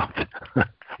their mouth.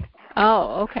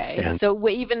 Oh, okay. And so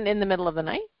even in the middle of the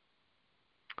night?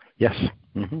 Yes.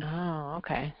 Mm-hmm. Oh,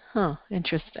 okay. Huh.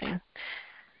 Interesting.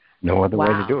 No other way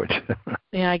to do it.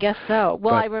 Yeah, I guess so.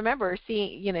 Well, I remember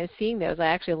seeing those. I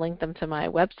actually linked them to my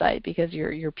website because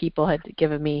your people had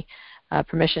given me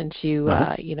permission to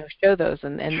show those.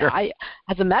 And sure. I,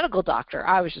 as a medical doctor,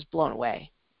 I was just blown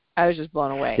away.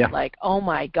 Yeah. Like, oh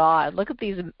my God, look at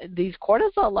these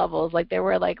cortisol levels. Like they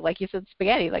were like you said,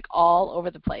 spaghetti, like all over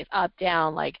the place, up,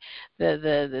 down. Like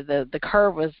the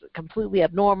curve was completely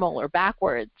abnormal or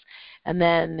backwards. And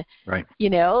then, right.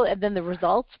 And then the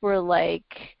results were like,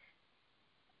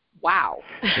 wow.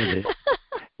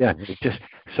 Yeah, it's just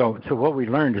so what we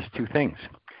learned is 2 things.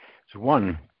 So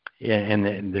one,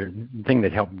 and the thing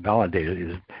that helped validate it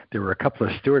is there were a couple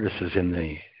of stewardesses in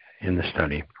the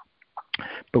study,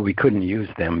 but we couldn't use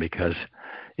them because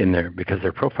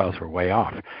their profiles were way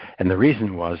off. And the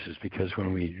reason is because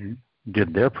when we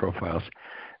did their profiles,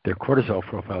 their cortisol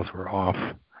profiles were off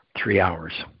 3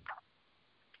 hours.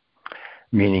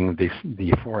 Meaning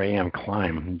the 4 a.m.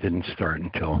 climb didn't start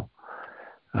until,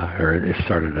 or it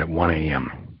started at 1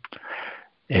 a.m.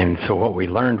 And so what we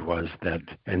learned was that,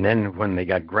 and then when they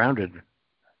got grounded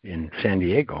in San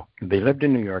Diego, they lived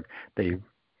in New York, they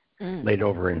laid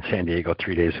over in San Diego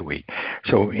 3 days a week.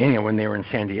 So when they were in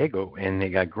San Diego and they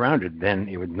got grounded, then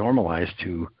it would normalize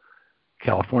to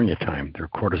California time, their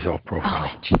cortisol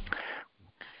profile. Oh,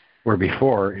 where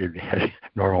before it had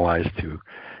normalized to,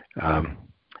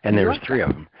 and there was 3 of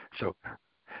them. So,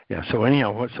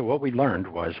 so what we learned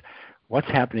was what's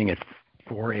happening at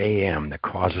 4 a.m. that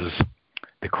causes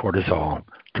the cortisol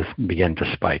to begin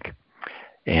to spike.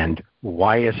 And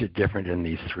why is it different in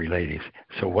these 3 ladies?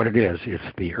 So what it is, it's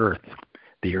the Earth.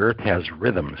 The Earth has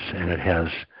rhythms, and it has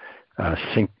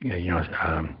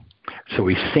so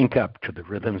we sync up to the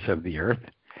rhythms of the Earth,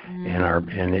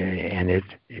 and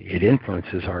it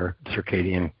influences our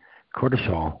circadian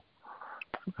cortisol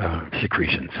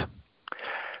secretions.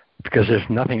 Because there's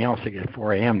nothing else at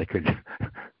 4 a.m. that could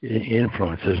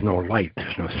influence. There's no light,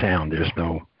 there's no sound, there's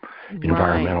no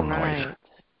environmental noise.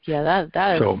 Yeah,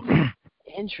 that is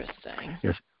Interesting.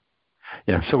 Yes.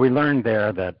 Yeah. So we learned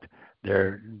there that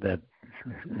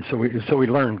so we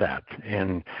learned that,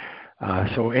 and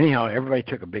so anyhow, everybody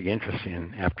took a big interest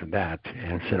in after that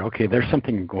and said, okay, there's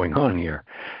something going on here.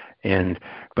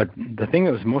 But the thing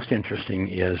that was most interesting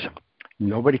is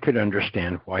nobody could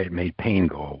understand why it made pain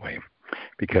go away,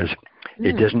 because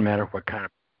it didn't matter what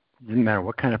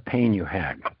kind of pain you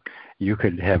had. You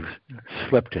could have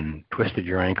slipped and twisted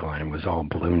your ankle and it was all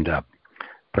ballooned up.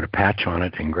 Put a patch on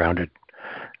it and ground it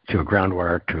to a ground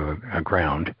wire to a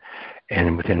ground,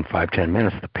 and within 5-10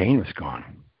 minutes the pain was gone,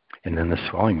 and then the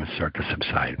swelling would start to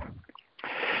subside.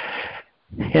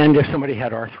 And if somebody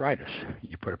had arthritis,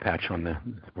 you put a patch on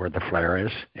where the flare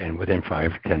is, and within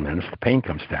 5-10 minutes the pain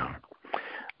comes down.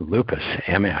 Lupus,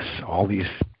 MS, all these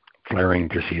flaring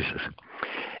diseases.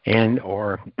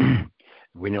 Or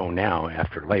we know now,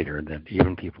 after later, that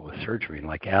even people with surgery,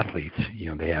 like athletes,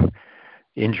 they have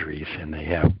injuries and they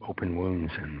have open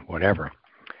wounds and whatever.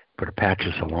 Put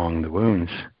patches along the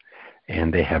wounds,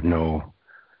 and they have no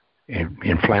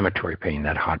inflammatory pain,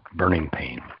 that hot burning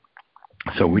pain.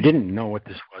 So we didn't know what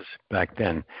this was back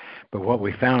then, but what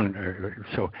we found.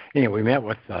 So anyway, we met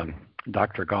with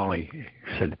Dr. Ghali.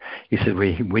 He said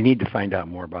we need to find out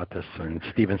more about this. And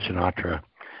Stephen Sinatra,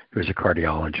 who's a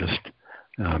cardiologist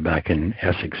back in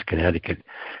Essex, Connecticut,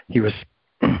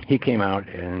 he came out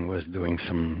and was doing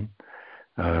some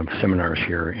seminars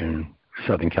here in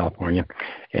Southern California,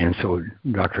 and so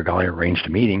Dr. Ghali arranged a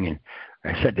meeting, and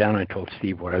I sat down and I told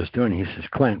Steve what I was doing. He says,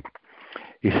 Clint,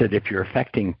 he said, if you're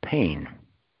affecting pain,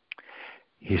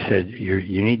 he said,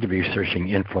 you need to be researching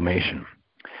inflammation,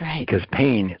 right? Because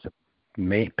pain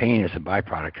is a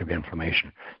byproduct of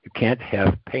inflammation. You can't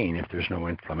have pain if there's no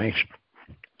inflammation.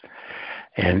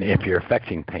 And if you're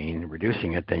affecting pain,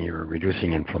 reducing it, then you're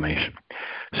reducing inflammation.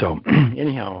 So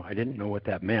anyhow, I didn't know what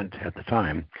that meant at the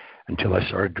time until I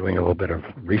started doing a little bit of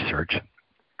research.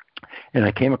 And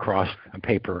I came across a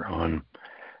paper on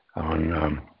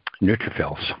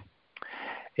neutrophils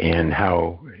and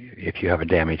how if you have a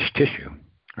damaged tissue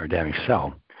or a damaged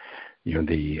cell,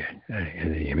 the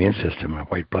immune system, a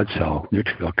white blood cell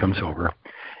neutrophil comes over,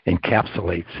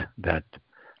 encapsulates that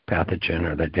pathogen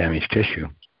or that damaged tissue,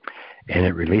 and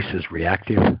it releases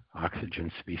reactive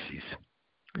oxygen species,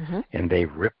 and they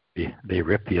rip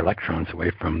the electrons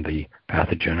away from the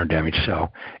pathogen or damaged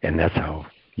cell, and that's how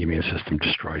the immune system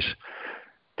destroys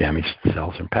damaged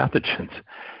cells and pathogens.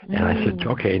 And I said,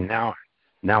 okay, now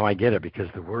I get it, because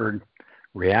the word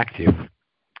reactive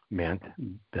meant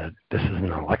that this is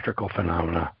an electrical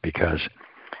phenomena, because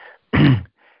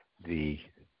the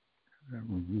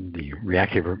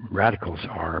reactive radicals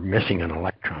are missing an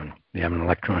electron. They have an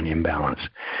electron imbalance.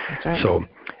 That's right. So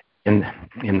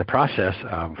in the process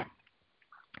of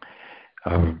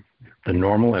the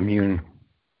normal immune,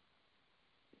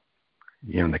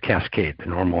 the cascade, the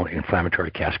normal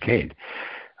inflammatory cascade,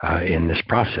 in this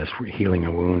process, healing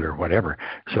a wound or whatever.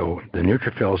 So the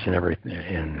neutrophils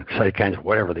and cytokines,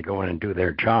 whatever, they go in and do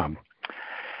their job.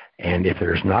 And if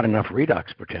there's not enough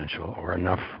redox potential or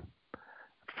enough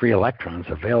free electrons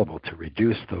available to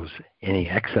reduce any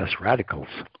excess radicals,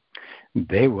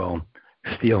 they will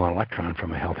steal an electron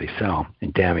from a healthy cell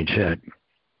and damage it.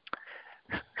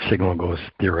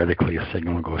 Theoretically, a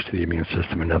signal goes to the immune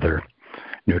system. Another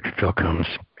neutrophil comes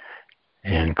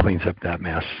and cleans up that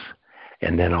mess.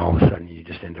 And then all of a sudden you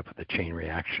just end up with a chain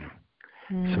reaction.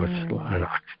 So it's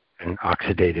an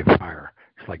oxidative fire.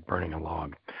 It's like burning a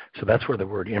log. So that's where the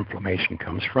word inflammation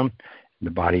comes from. The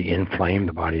body inflamed,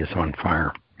 the body is on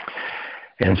fire.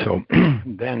 And so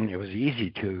then it was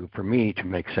easy for me to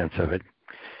make sense of it,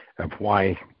 of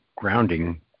why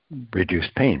grounding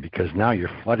reduced pain, because now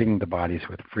you're flooding the bodies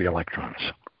with free electrons.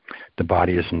 The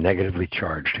body is negatively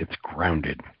charged. It's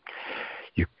grounded.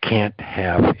 You can't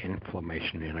have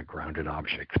inflammation in a grounded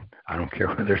object. I don't care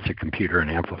whether it's a computer, an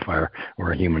amplifier,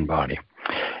 or a human body.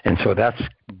 And so that's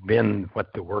been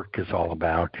what the work is all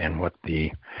about, and what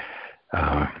the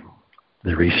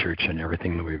research and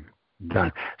everything that we've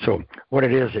done. So what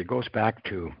it is, it goes back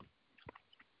to,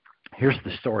 here's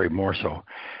the story more so.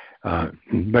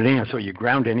 But anyhow, so you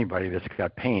ground anybody that's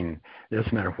got pain, it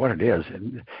doesn't matter what it is,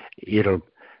 it'll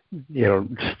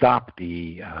stop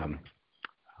the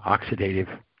oxidative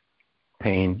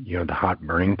pain, the hot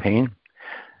burning pain,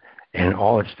 and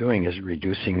all it's doing is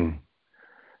reducing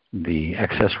the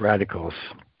excess radicals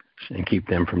and keep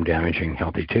them from damaging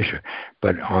healthy tissue.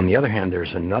 But on the other hand,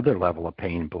 there's another level of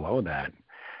pain below that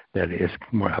is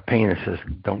more a pain that says,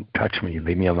 don't touch me,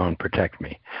 leave me alone, protect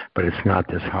me. But it's not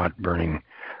this hot burning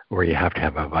where you have to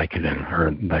have a Vicodin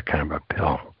or that kind of a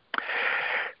pill.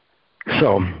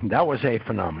 So that was a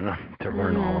phenomena to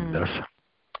learn all of this.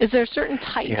 Is there certain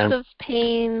types And of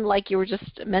pain, like you were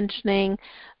just mentioning,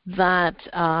 that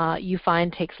you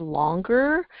find takes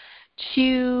longer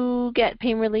to get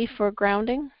pain relief for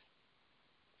grounding?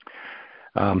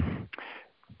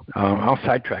 I'll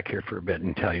sidetrack here for a bit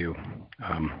and tell you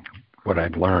what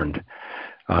I've learned.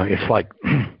 It's like,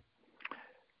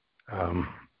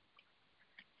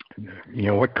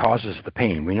 what causes the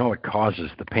pain? We know what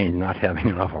causes the pain, not having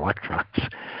enough electrons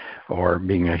or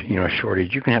being a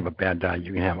shortage. You can have a bad diet.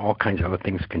 You can have all kinds of other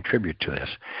things contribute to this.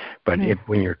 But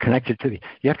when you're connected to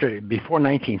before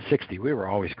 1960, we were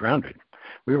always grounded.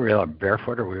 We were either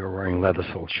barefoot or we were wearing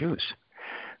leather-soled shoes.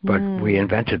 But we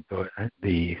invented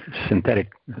the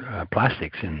synthetic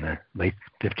plastics in the late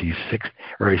 50s,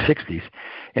 early 60s,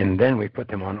 and then we put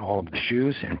them on all of the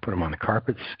shoes and put them on the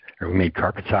carpets, or we made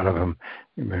carpets out of them,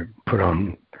 and put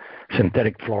on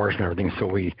synthetic floors and everything. So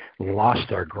we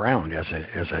lost our ground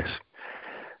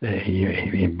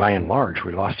by and large,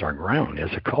 we lost our ground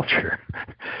as a culture.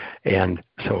 And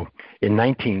so in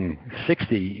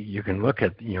 1960, you can look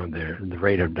at the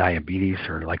rate of diabetes,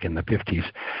 or like in the 50s,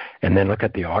 and then look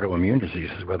at the autoimmune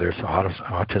diseases, whether it's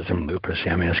autism, lupus,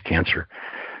 MS, cancer,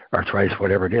 arthritis,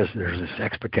 whatever it is. There's this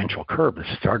exponential curve that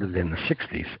started in the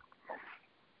 60s,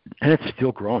 and it's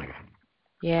still growing.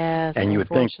 Yes, and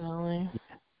unfortunately.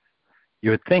 You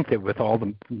would think that with all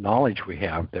the knowledge we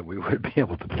have that we would be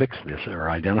able to fix this or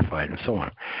identify it and so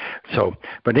on. So,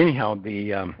 but anyhow,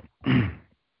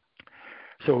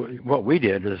 so what we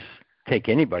did is take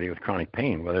anybody with chronic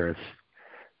pain, whether it's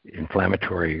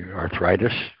inflammatory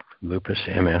arthritis, lupus,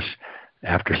 MS,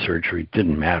 after surgery,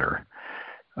 didn't matter,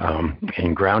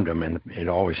 and ground them, and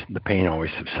the pain always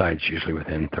subsides usually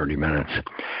within 30 minutes.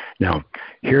 Now,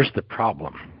 here's the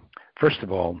problem. First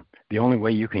of all, the only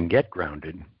way you can get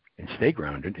grounded and stay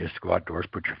grounded is to go outdoors,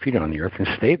 put your feet on the earth, and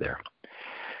stay there.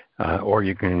 Or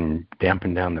you can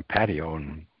dampen down the patio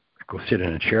and go sit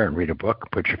in a chair and read a book,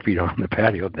 put your feet on the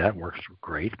patio. That works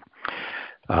great.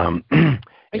 Are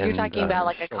you talking about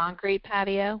like a concrete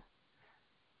patio?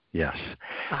 Yes.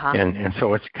 Uh-huh. And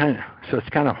so it's kind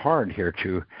of hard here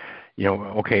to,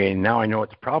 okay, now I know what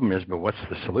the problem is, but what's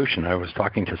the solution? I was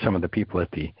talking to some of the people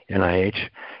at the NIH,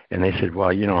 and they said, well,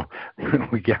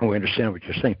 we understand what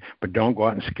you're saying, but don't go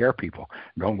out and scare people.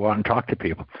 Don't go out and talk to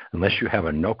people unless you have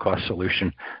a no-cost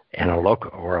solution and a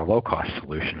low-cost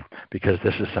solution, because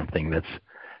this is something that's,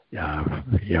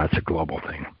 it's a global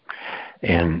thing.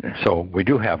 And so we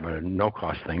do have a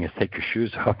no-cost thing. Is take your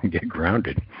shoes off and get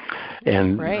grounded.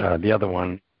 And the other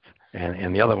one,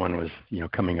 and the other one was,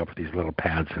 coming up with these little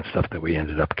pads and stuff that we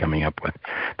ended up coming up with.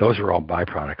 Those were all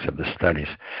byproducts of the studies.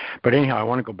 But anyhow, I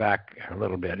want to go back a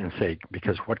little bit and say,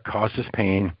 because what causes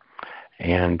pain,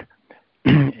 and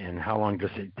how long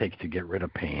does it take to get rid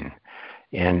of pain?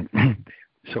 And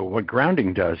so what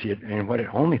grounding does,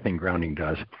 only thing grounding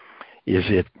does, is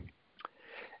it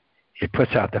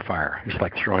puts out the fire. It's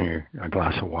like throwing a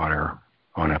glass of water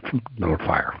on a little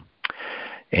fire.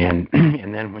 And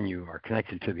then when you are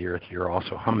connected to the earth, you're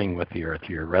also humming with the earth.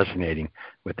 You're resonating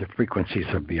with the frequencies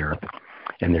of the earth.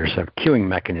 And there's cueing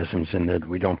mechanisms in that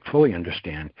we don't fully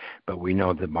understand, but we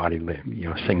know the body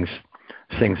sings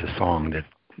a song that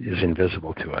is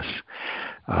invisible to us.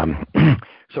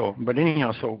 So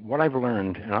what I've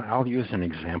learned, and I'll use an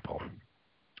example.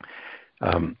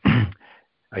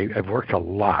 I've worked a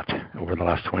lot over the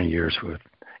last 20 years with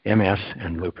MS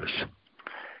and lupus.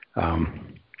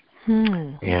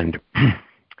 And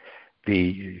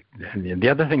the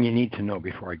other thing you need to know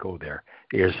before I go there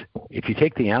is, if you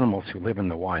take the animals who live in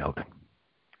the wild,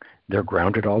 they're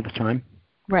grounded all the time.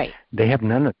 Right. They have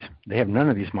none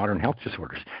of these modern health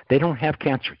disorders. They don't have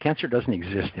cancer. Cancer doesn't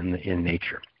exist in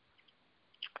nature.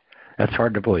 That's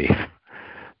hard to believe.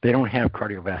 They don't have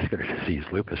cardiovascular disease,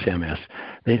 lupus, MS.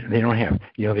 They don't have,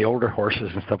 the older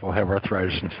horses and stuff will have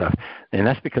arthritis and stuff. And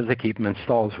that's because they keep them in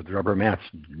stalls with rubber mats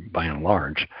by and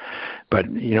large. But,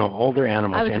 older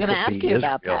animals. I was going to ask you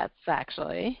about pets,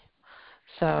 actually.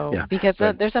 So, yeah, because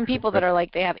there's some people that are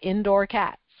like, they have indoor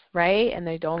cats, right? And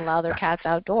they don't allow their cats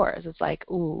outdoors. It's like,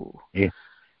 ooh. Yeah,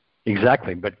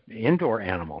 exactly. But indoor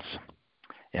animals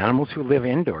who live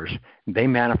indoors, they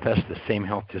manifest the same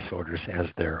health disorders as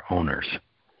their owners.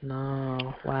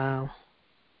 No, wow.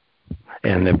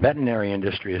 And the veterinary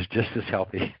industry is just as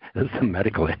healthy as the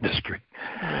medical industry.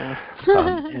 Yeah.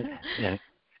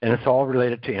 And it's all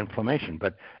related to inflammation.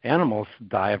 But animals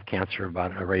die of cancer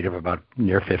about a rate of about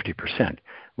near 50%.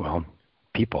 Well,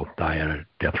 people die at a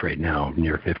death rate now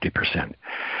near 50%.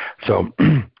 So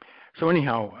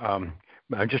anyhow,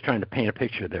 I'm just trying to paint a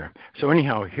picture there. So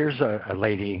anyhow, here's a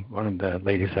lady, one of the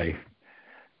ladies I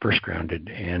first grounded,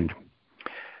 and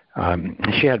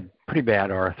she had pretty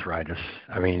bad arthritis.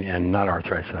 And not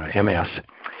arthritis, MS,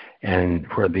 and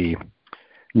where the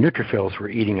neutrophils were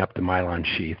eating up the myelin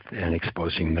sheath and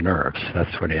exposing the nerves.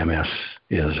 That's what MS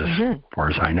is, as far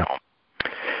as I know.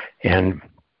 And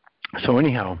so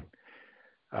anyhow,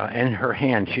 in her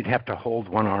hand, she'd have to hold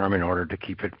one arm in order to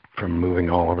keep it from moving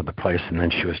all over the place, and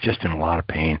then she was just in a lot of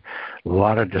pain, a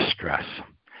lot of distress.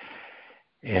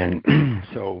 And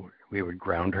so we would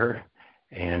ground her,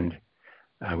 and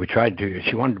we tried to,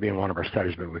 she wanted to be in one of our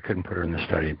studies, but we couldn't put her in the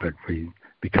study,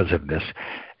 because of this.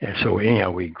 And so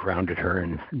anyhow, we grounded her,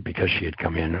 and because she had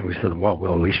come in, we said, well,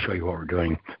 we'll at least show you what we're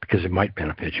doing because it might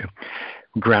benefit you.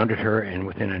 Grounded her, and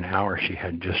within an hour, she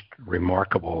had just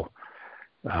remarkable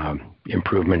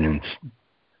improvement in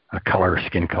color,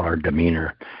 skin color,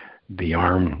 demeanor. The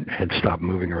arm had stopped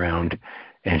moving around,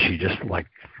 and she just like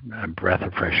a breath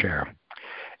of fresh air.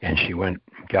 And she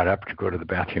got up to go to the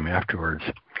bathroom afterwards,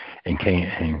 and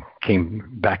came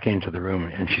back into the room,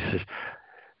 and she says,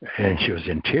 and she was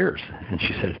in tears, and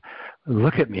she said,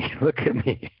 look at me,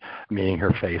 meaning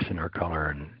her face and her color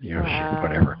and, Wow.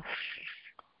 whatever.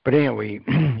 But anyway,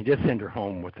 we did send her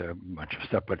home with a bunch of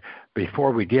stuff. But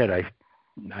before we did, I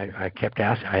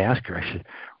asked her, I said,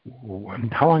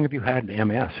 how long have you had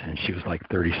MS? And she was like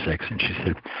 36. And she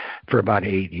said, for about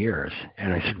 8 years.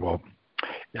 And I said, well,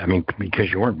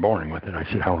 because you weren't born with it. I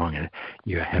said, how long have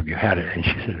you had it? And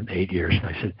she said, 8 years.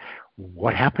 And I said,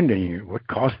 what happened to you? What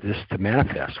caused this to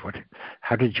manifest?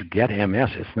 How did you get MS?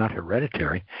 It's not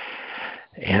hereditary.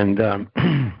 And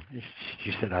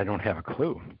she said, I don't have a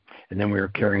clue. And then we were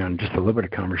carrying on just a little bit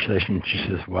of conversation. She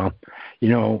says, well,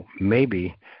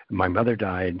 maybe my mother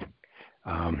died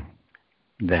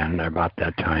then about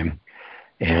that time,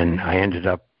 and I ended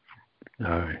up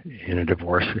in a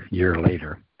divorce a year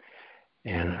later,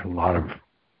 and a lot of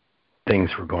things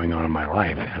were going on in my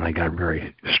life, and I got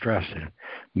very stressed, and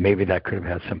maybe that could have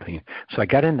had something. So I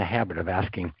got in the habit of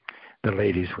asking the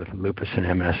ladies with lupus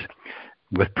and MS,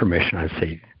 with permission, I'd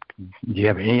say, do you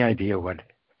have any idea what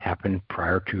happened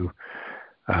prior to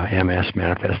MS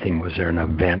manifesting? Was there an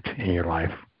event in your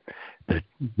life that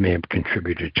may have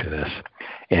contributed to this?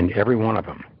 And every one of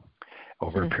them,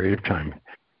 over a period of time,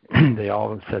 they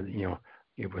all said,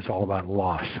 it was all about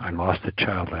loss. I lost a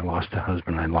child. I lost a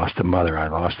husband. I lost a mother. I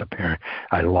lost a parent.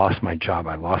 I lost my job.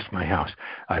 I lost my house.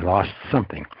 I lost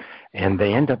something. And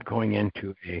they end up going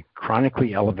into a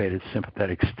chronically elevated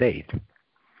sympathetic state,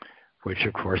 which,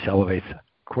 of course, elevates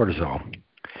cortisol.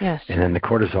 Yes. And then the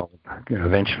cortisol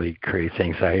eventually creates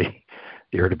anxiety,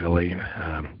 irritability,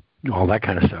 all that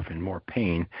kind of stuff, and more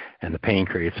pain. And the pain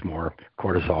creates more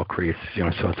cortisol,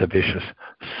 so it's a vicious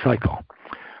cycle.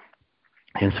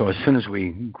 And so as soon as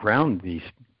we ground these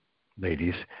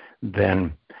ladies,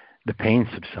 then the pain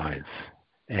subsides,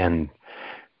 and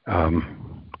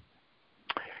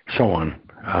so on.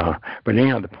 But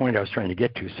anyhow, the point I was trying to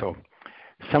get to, so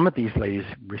some of these ladies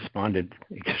responded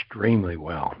extremely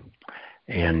well,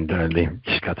 and they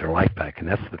just got their life back. And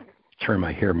that's the term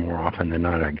I hear more often than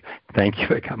not. Thank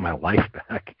you, I got my life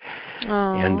back.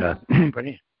 And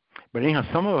but anyhow,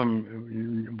 some of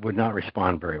them would not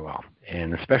respond very well,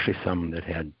 and especially some that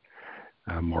had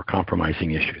more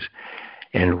compromising issues.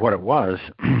 And what it was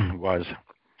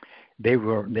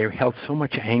they held so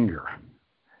much anger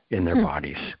in their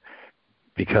bodies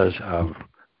because of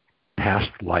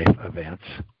past life events,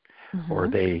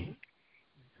 or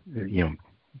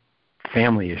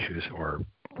family issues or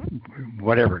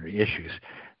whatever issues,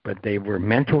 but they were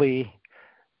mentally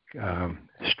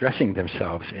stressing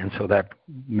themselves, and so that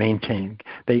maintained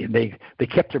they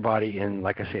kept their body in,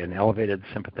 like I say, an elevated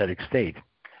sympathetic state,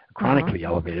 chronically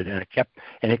elevated, and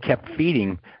it kept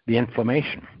feeding the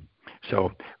inflammation.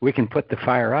 So we can put the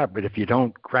fire out, but if you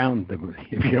don't ground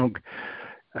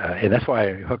and that's why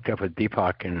I hooked up with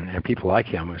Deepak and people like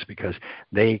him, is because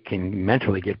they can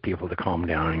mentally get people to calm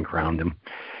down and ground them.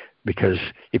 Because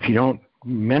if you don't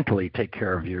mentally take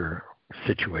care of your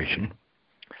situation,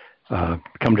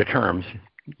 come to terms,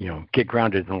 get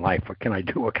grounded in life. What can I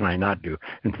do? What can I not do?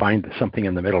 And find something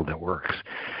in the middle that works.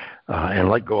 And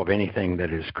let go of anything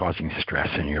that is causing stress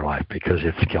in your life, because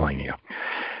it's killing you.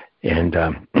 And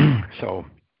so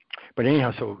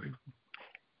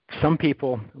some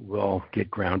people will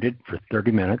get grounded for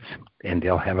 30 minutes, and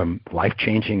they'll have a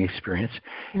life-changing experience,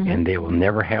 and they will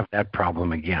never have that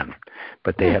problem again.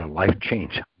 But they had a life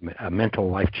change, a mental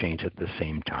life change at the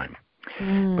same time.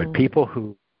 But people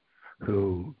who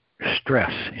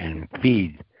stress and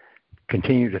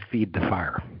continue to feed the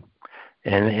fire.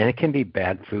 And it can be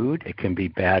bad food. It can be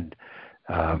bad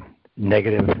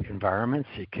negative environments.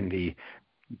 It can be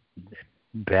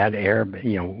bad air,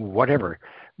 whatever,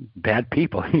 bad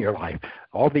people in your life.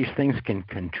 All these things can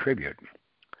contribute.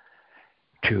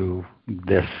 to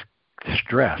this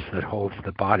stress that holds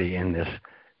the body in this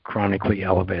chronically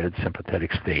elevated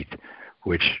sympathetic state,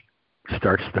 which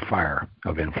starts the fire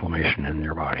of inflammation in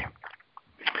your body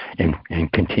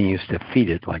and continues to feed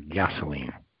it like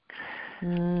gasoline.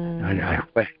 I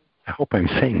hope I'm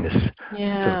saying this so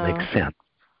it makes sense.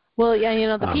 Well,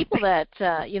 yeah, the people that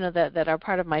that are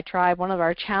part of my tribe, one of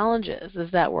our challenges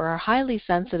is that we're highly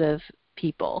sensitive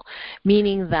people,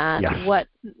 meaning that what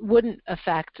wouldn't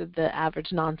affect the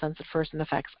average non-sensitive person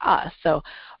affects us. So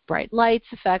bright lights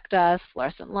affect us,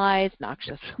 fluorescent lights,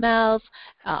 noxious smells,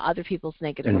 other people's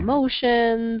negative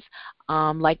emotions.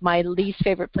 Like my least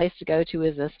favorite place to go to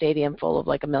is a stadium full of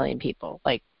like 1 million people.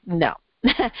 Like, no.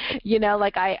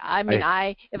 Like I mean,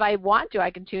 if I want to,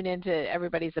 I can tune into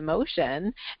everybody's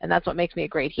emotion, and that's what makes me a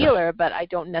great healer, but I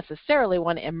don't necessarily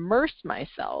want to immerse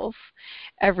myself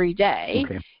every day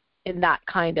in that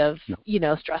kind of,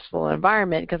 stressful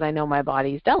environment, because I know my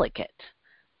body's delicate.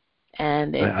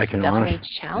 And it's definitely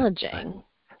challenging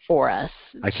for us.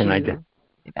 I can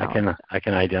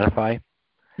identify,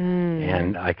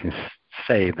 and I can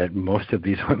say that most of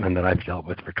these women that I've dealt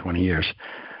with for 20 years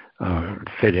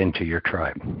fit into your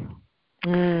tribe.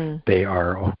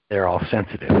 They're all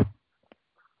sensitive,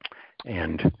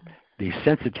 and these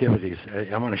sensitivities.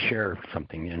 I want to share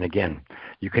something, and again,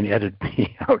 you can edit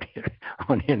me out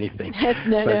on anything.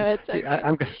 No, it's okay.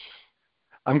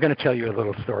 I'm going to tell you a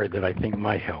little story that I think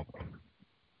might help,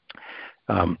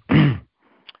 and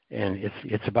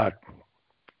it's about,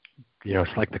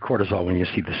 it's like the cortisol when you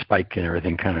see the spike and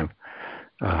everything kind of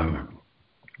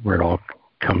where it all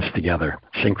comes together,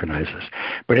 synchronizes.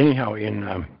 But anyhow,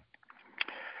 in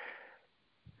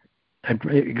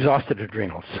exhausted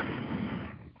adrenals.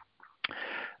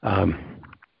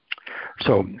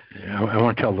 So I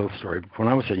want to tell a little story. When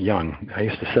I was young, I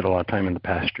used to sit a lot of time in the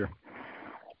pasture.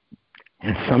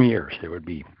 And some years there would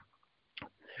be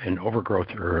an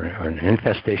overgrowth or an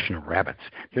infestation of rabbits.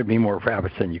 There'd be more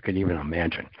rabbits than you could even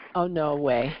imagine. Oh, no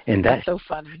way. And that's so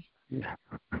funny.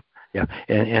 Yeah.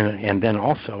 And then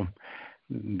also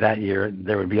that year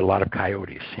there would be a lot of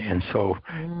coyotes. And so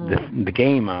the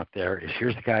game out there is,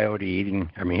 here's the coyote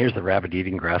here's the rabbit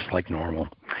eating grass like normal,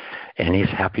 and he's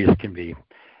happy as can be.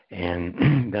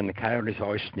 And then the coyote's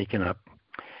always sneaking up,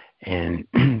 and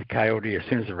the coyote, as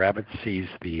soon as the rabbit sees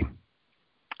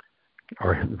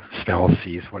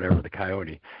sees whatever the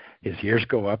coyote, his ears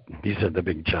go up. These are the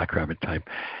big jackrabbit type,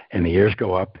 and the ears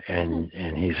go up, and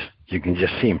you can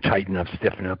just see him tighten up,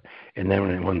 stiffen up, and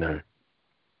then when the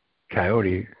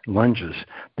coyote lunges,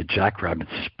 the jackrabbit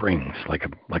springs like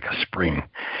a spring,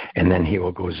 and then he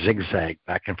will go zigzag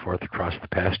back and forth across the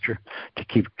pasture to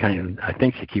keep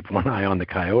one eye on the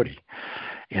coyote,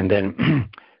 and then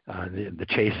the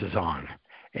chase is on,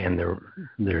 and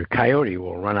the coyote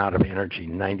will run out of energy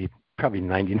probably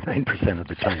 99% of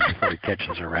the time before he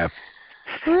catches a rabbit.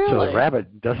 Really? So the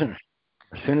rabbit doesn't.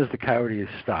 As soon as the coyote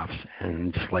stops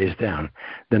and just lays down,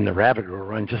 then the rabbit will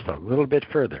run just a little bit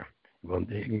further. Well,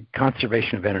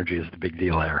 conservation of energy is the big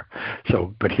deal there.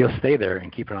 So, but he'll stay there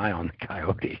and keep an eye on the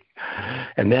coyote.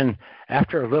 And then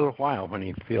after a little while, when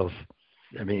he feels,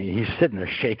 he's sitting there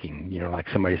shaking, like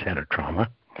somebody's had a trauma.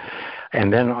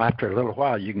 And then after a little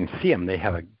while, you can see them. They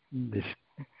have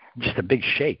just a big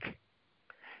shake.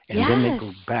 And then they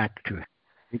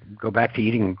go back to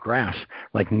eating grass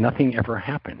like nothing ever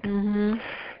happened.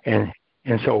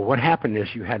 And so what happened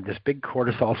is you had this big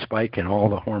cortisol spike and all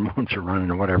the hormones are running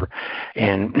or whatever.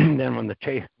 And then when the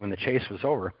chase was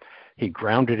over, he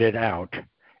grounded it out,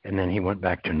 and then he went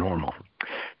back to normal.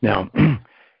 Now,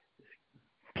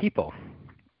 people,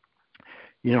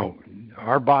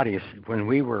 our bodies, when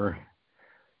we were,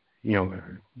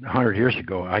 100 years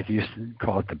ago, I used to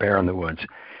call it the bear in the woods.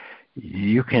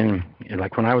 You can,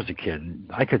 like when I was a kid,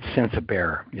 I could sense a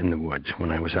bear in the woods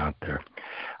when I was out there.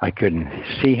 I couldn't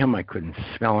see him, I couldn't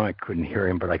smell him, I couldn't hear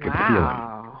him, but I could feel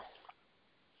him.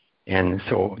 And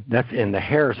so that's in the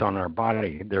hairs on our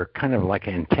body, they're kind of like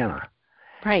antenna.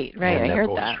 Right, I heard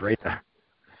that. Straight up.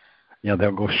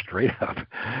 They'll go straight up.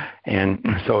 And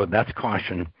so that's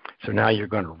caution. So now you're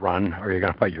going to run, or you're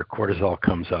going to fight. Your cortisol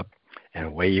comes up, and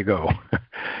away you go.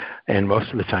 And most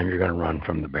of the time you're going to run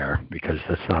from the bear, because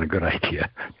that's not a good idea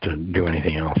to do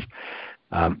anything else.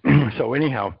 So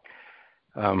anyhow,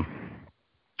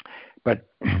 but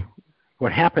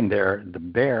what happened there, the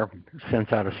bear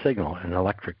sends out a signal, an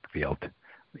electric field.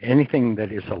 Anything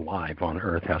that is alive on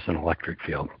Earth has an electric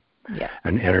field,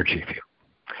 an energy field.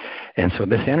 And so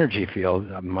this energy field,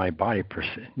 my body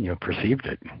perceived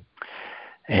it.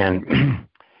 And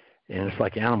it's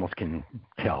like animals can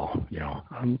tell,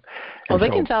 they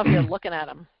can tell if you're looking at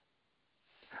them.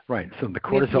 Right. So the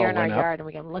cortisol we're in our went yard, up. and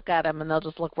we can look at them, and they'll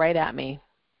just look right at me.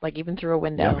 like even through a Yeah,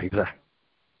 window. exactly.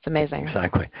 It's amazing.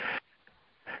 Exactly.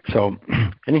 So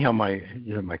anyhow, my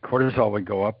cortisol would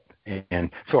go up, and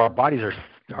so our bodies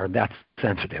are that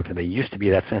sensitive. They used to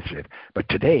be that sensitive, but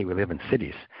today we live in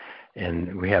cities,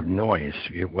 and we have noise,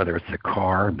 whether it's the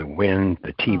car, the wind,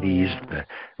 the TVs, the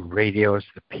radios,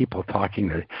 the people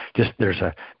talking. There's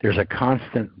a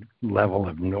constant level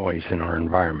of noise in our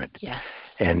environment. Yes.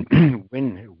 And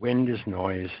wind is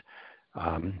noise.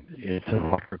 It's an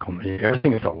electrical.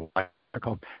 Everything is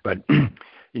electrical, but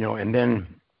and then.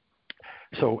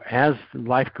 So as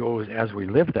life goes, as we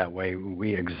live that way,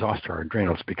 we exhaust our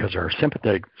adrenals because our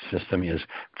sympathetic system is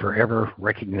forever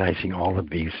recognizing all of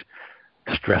these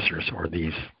stressors or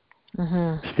these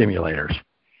stimulators.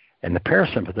 And the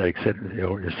parasympathetic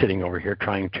is sitting over here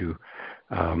trying to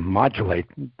modulate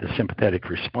the sympathetic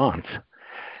response.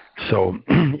 So,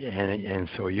 and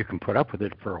so you can put up with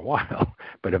it for a while,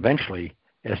 but eventually,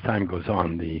 as time goes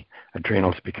on, the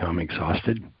adrenals become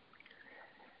exhausted.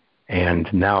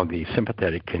 And now the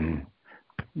sympathetic can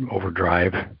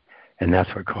overdrive, and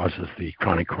that's what causes the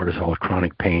chronic cortisol,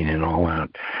 chronic pain, and all that.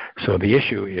 So the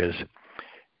issue is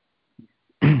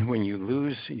when you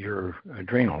lose your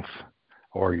adrenals,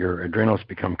 or your adrenals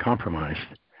become compromised,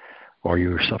 or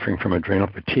you're suffering from adrenal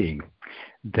fatigue,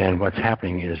 then what's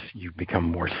happening is you become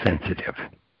more sensitive.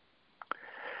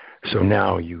 So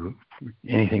now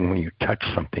anything when you touch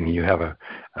something, you have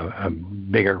a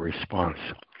bigger response.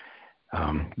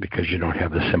 Because you don't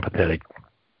have the sympathetic,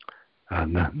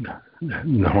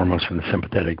 the hormones from the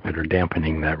sympathetic that are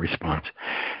dampening that response.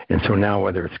 And so now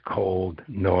whether it's cold,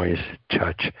 noise,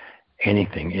 touch,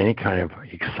 anything, any kind of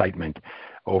excitement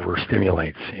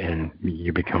overstimulates and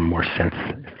you become more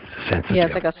sensitive. Yeah,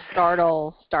 it's like a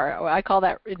startle. I call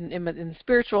that in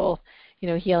spiritual,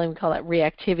 healing, we call that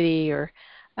reactivity or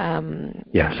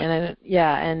yes.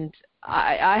 And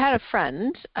I had a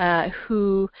friend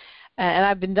who and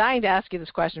I've been dying to ask you this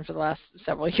question for the last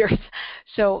several years.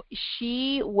 So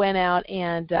she went out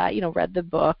and, read the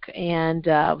book and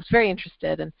was very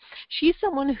interested. And she's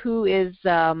someone who is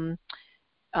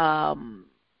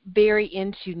very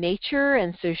into nature,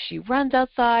 and so she runs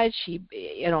outside. She,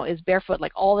 is barefoot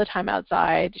like all the time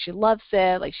outside. She loves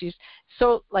it. Like she's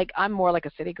so like I'm more like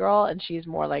a city girl, and she's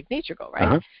more like nature girl,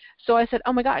 right? So I said,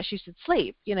 oh my gosh, you should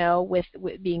sleep, with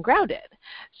being grounded.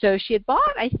 So she had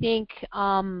bought, I think,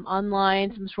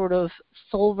 online some sort of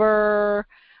silver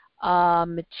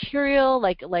material,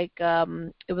 like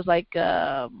it was like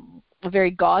a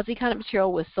very gauzy kind of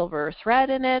material with silver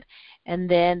thread in it, and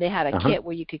then they had a kit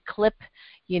where you could clip,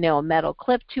 a metal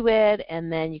clip to it,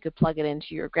 and then you could plug it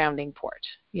into your grounding port,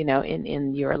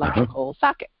 in your electrical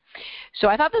socket. So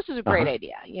I thought this was a great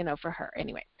idea, for her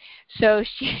anyway. So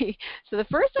the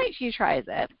first night she tries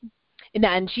it,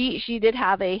 and she did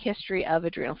have a history of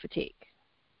adrenal fatigue.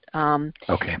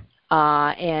 Okay.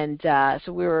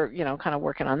 So we were, kind of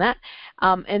working on that.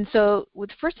 And so with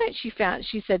the first night she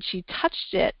said she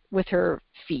touched it with her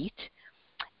feet,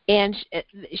 and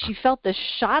she felt this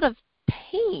shot of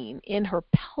pain in her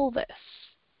pelvis.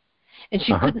 And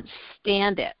she couldn't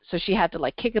stand it, so she had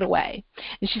to kick it away.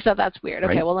 And she thought, that's weird.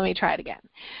 Okay, well, let me try it again.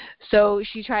 So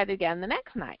she tried it again the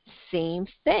next night. Same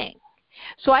thing.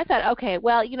 So I thought, okay,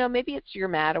 well, maybe it's your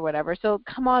mat or whatever. So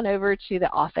come on over to the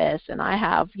office, and I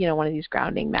have, one of these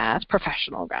grounding mats,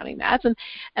 professional grounding mats, and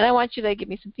I want you to give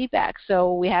me some feedback.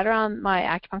 So we had her on my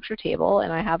acupuncture table,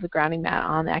 and I have the grounding mat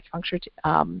on the acupuncture,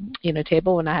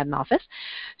 table when I had an office.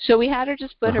 So we had her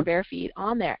just put her bare feet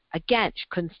on there. Again, she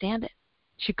couldn't stand it.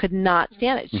 She could not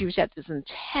stand it. She had this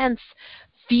intense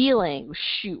feeling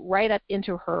shoot right up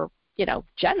into her,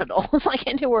 genitals, like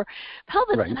into her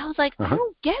pelvis. Right. And I was like, I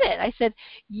don't get it. I said,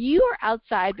 you are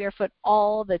outside barefoot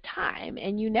all the time,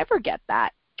 and you never get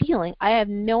that feeling. I have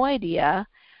no idea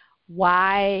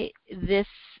why this,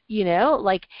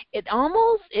 it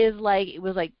almost is like it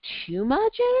was like too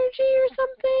much energy or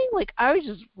something. Like I was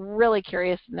just really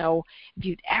curious to know if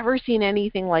you'd ever seen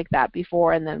anything like that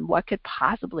before, and then what could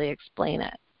possibly explain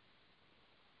it.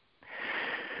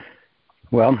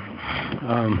 Well,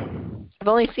 I've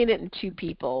only seen it in two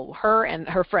people, her and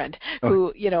her friend,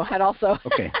 who, had also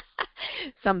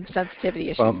some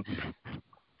sensitivity issues. Well,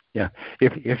 yeah,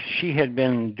 if she had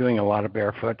been doing a lot of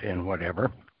barefoot and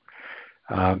whatever,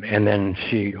 and then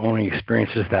she only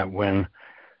experiences that when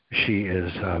she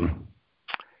is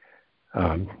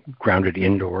grounded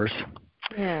indoors.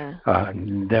 Yeah.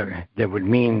 That would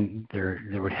mean there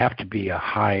would have to be a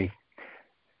high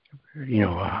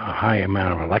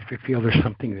amount of electric field or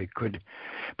something that could.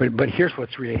 But here's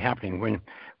what's really happening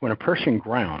when a person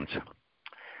grounds,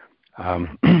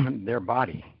 their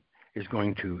body is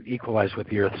going to equalize with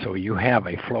the earth, so you have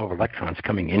a flow of electrons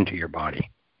coming into your body.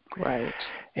 Right.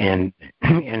 And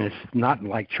it's not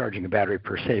like charging a battery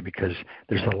per se, because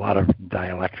there's a lot of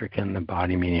dielectric in the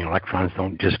body, meaning electrons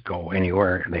don't just go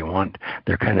anywhere they want.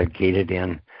 They're kind of gated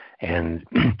in, and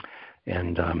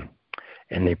and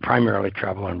and they primarily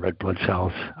travel on red blood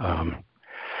cells.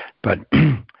 But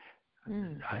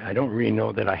I don't really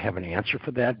know that I have an answer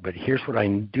for that. But here's what I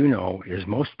do know is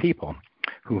most people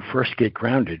who first get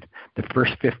grounded, the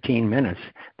first 15 minutes,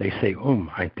 they say,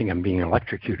 I think I'm being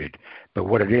electrocuted. But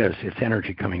what it is, it's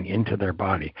energy coming into their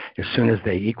body. As soon as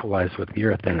they equalize with the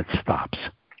earth, then it stops.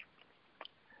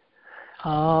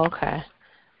 Oh, okay.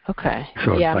 Okay.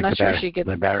 So Yeah, it's I'm like not sure she could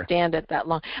stand it that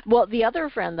long. Well, the other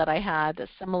friend that I had, a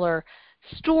similar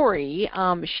story,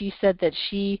 she said that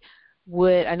she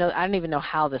would, I don't even know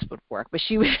how this would work, but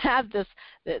she would have this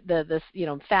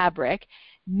fabric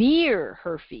near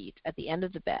her feet at the end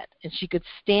of the bed, and she could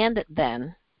stand it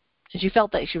then, and she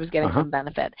felt that she was getting some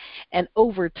benefit. And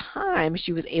over time,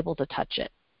 she was able to touch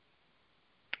it.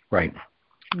 Right.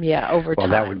 Yeah, over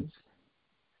time.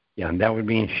 And that would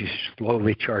mean she's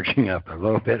slowly charging up a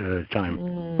little bit at a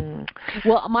time.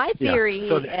 Well, my theory,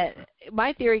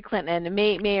 Clinton, and it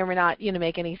may or may not,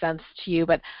 make any sense to you,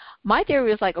 but my theory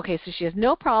was like, okay, so she has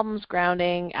no problems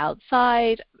grounding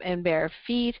outside and bare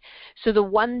feet. So the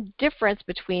one difference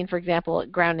between, for example,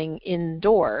 grounding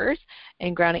indoors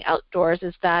and grounding outdoors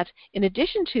is that in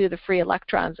addition to the free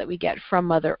electrons that we get from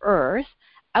Mother Earth,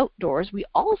 outdoors we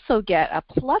also get a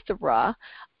plethora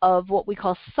of what we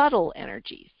call subtle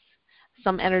energies.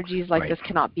 Some energies like this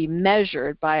cannot be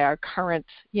measured by our current,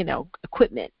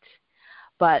 equipment.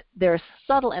 But there are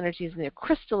subtle energies, and there are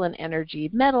crystalline energy,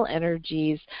 metal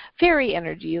energies, fairy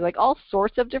energy, like all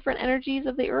sorts of different energies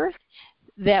of the earth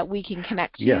that we can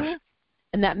connect to,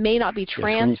 and that may not be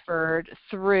transferred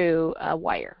through a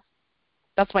wire.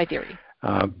 That's my theory.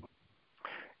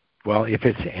 Well, if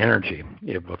it's energy,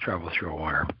 it will travel through a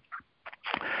wire.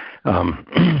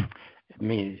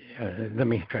 Let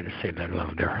me try to say that a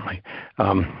little differently.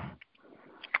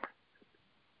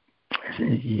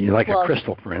 Like a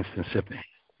crystal, for instance,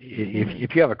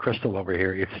 if you have a crystal over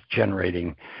here, it's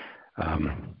generating,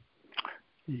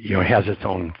 it has its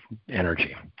own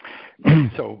energy.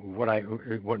 So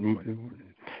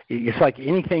it's like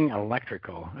anything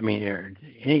electrical.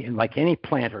 Like any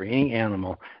plant or any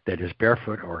animal that is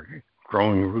barefoot or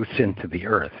growing roots into the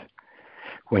earth.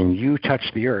 When you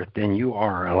touch the earth, then you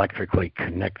are electrically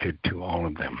connected to all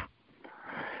of them.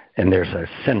 And there's a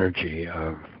synergy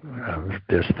of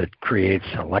this that creates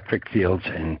electric fields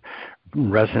and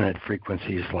resonant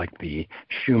frequencies like the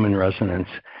Schumann resonance,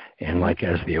 and like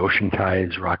as the ocean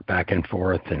tides rock back and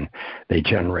forth and they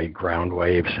generate ground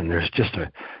waves, and there's just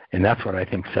and that's what I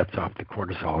think sets off the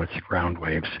cortisol. It's ground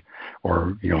waves,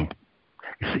 or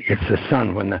it's the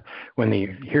sun.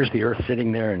 Here's the earth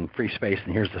sitting there in free space,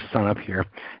 and here's the sun up here.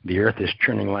 The earth is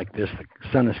churning like this. The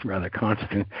sun is rather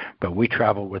constant, but we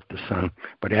travel with the sun.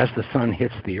 But as the sun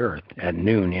hits the earth at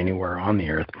noon anywhere on the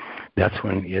earth, that's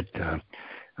when it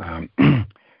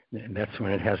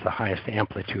has the highest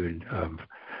amplitude of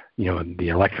the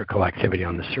electrical activity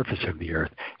on the surface of the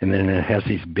earth. And then it has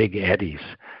these big eddies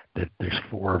that there's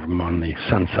 4 of them on the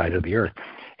sun side of the earth.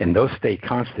 And those stay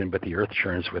constant, but the earth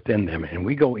churns within them, and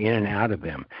we go in and out of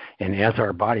them. And as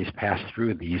our bodies pass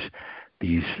through these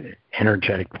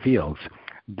energetic fields,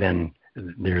 then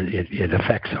it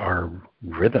affects our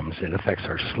rhythms, it affects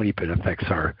our sleep, it affects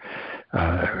our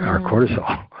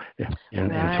cortisol,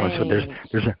 and so on. So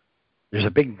there's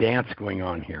a big dance going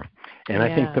on here. And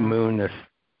I think the moon, the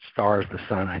stars, the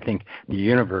sun, I think the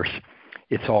universe,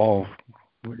 it's all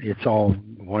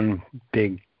one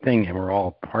big thing, and we're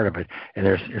all part of it. And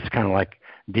it's kind of like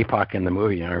Deepak in the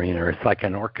movie, or it's like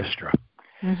an orchestra.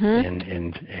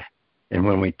 And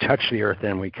when we touch the earth,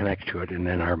 then we connect to it, and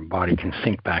then our body can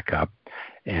sync back up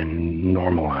and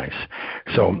normalize.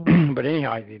 So, but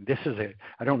anyhow,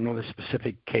 I don't know the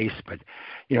specific case, but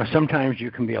sometimes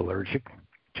you can be allergic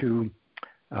to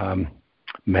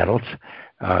metals.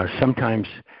 Sometimes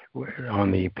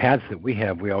on the pads that we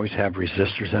have, we always have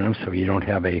resistors in them, so you don't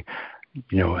have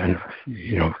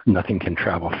nothing can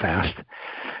travel fast,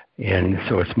 and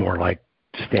so it's more like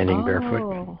standing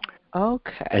barefoot.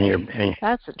 Okay.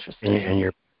 That's interesting. And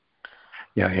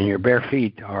your bare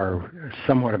feet are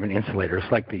somewhat of an insulator.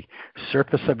 It's like the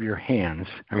surface of your hands.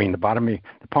 The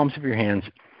palms of your hands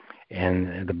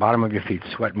and the bottom of your feet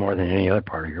sweat more than any other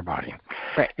part of your body.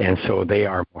 Right. And so they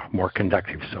are more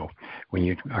conductive. So when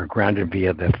you are grounded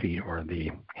via the feet or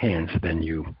the hands, then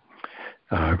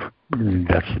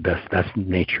that's the best. That's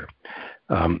nature.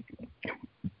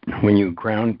 When you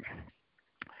ground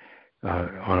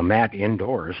on a mat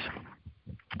indoors,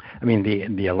 I mean,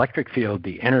 the electric field,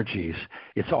 the energies,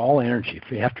 it's all energy.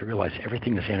 You have to realize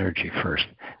everything is energy first,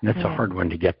 and that's a hard one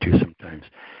to get to sometimes.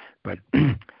 But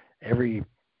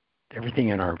everything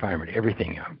in our environment,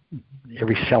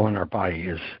 every cell in our body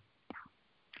is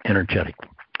energetic.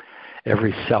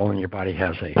 Every cell in your body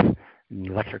has an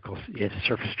electrical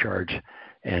surface charge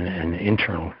and an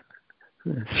internal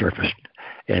surface.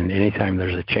 And anytime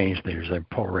there's a change, there's a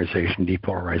polarization,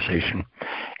 depolarization,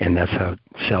 and that's how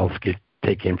cells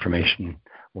take information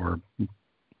or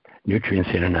nutrients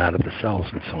in and out of the cells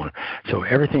and so on. So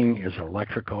everything is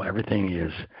electrical, everything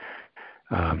is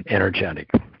energetic.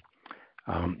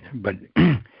 But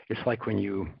it's like when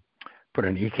you put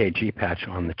an EKG patch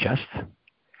on the chest,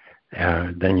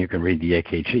 then you can read the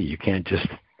EKG. You can't just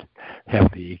have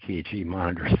the EKG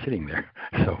monitor sitting there.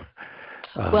 So.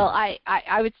 Well, I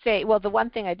would say, the one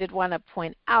thing I did want to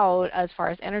point out as far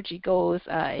as energy goes,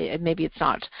 maybe it's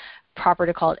not proper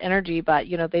to call it energy, but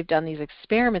they've done these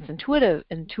experiments,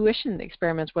 intuition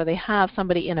experiments, where they have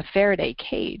somebody in a Faraday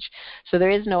cage. So there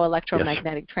is no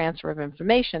electromagnetic transfer of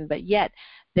information, but yet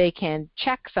they can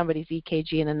check somebody's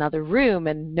EKG in another room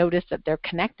and notice that they're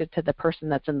connected to the person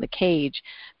that's in the cage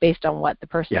based on what the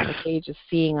person in the cage is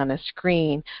seeing on a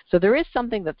screen. So there is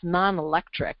something that's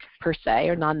non-electric per se,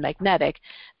 or non-magnetic,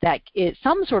 that is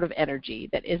some sort of energy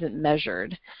that isn't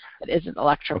measured, that isn't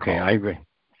electrical. Okay, I agree.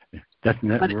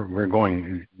 We're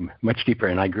going much deeper,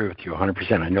 and I agree with you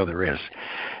 100%. I know there is,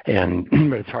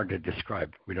 but it's hard to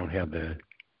describe. We don't have the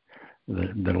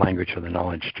language or the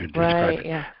knowledge to describe it.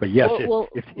 Yeah. But yes,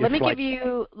 let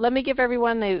me give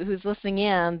everyone who's listening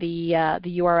in the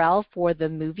URL for the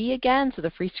movie again. So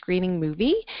the free screening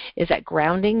movie is at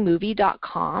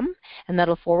groundingmovie.com, and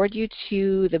that'll forward you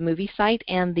to the movie site.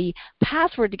 And the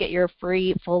password to get your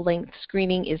free full-length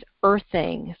screening is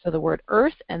earthing. So the word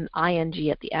earth and ing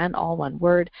at the end, all one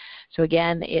word. So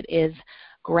again, it is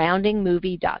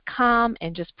groundingmovie.com,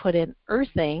 and just put in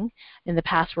earthing in the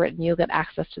password and you'll get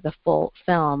access to the full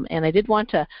film. And we're going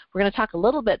to talk a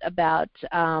little bit about,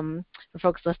 for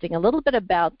folks listening, a little bit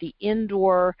about the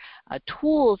indoor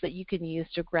tools that you can use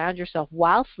to ground yourself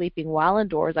while sleeping, while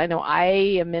indoors. I know I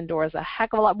am indoors a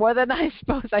heck of a lot more than I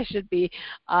suppose I should be.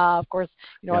 Of course,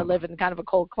 I live in kind of a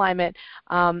cold climate,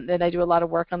 and I do a lot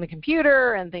of work on the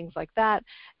computer and things like that.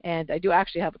 And I do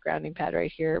actually have a grounding pad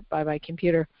right here by my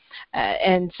computer.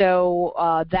 And so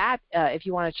if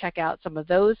you want to check out some of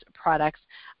those products,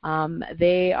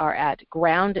 they are at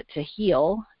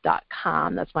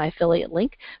groundtoheal.com. That's my affiliate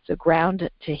link. So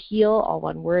groundtoheal, all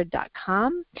one word,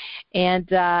 .com. And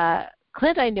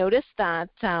Clint, I noticed that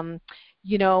that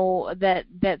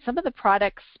some of the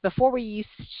products, before we used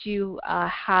to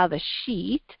have a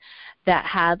sheet that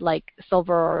had like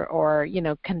silver or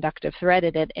conductive thread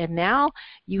in it, and now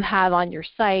you have on your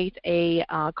site a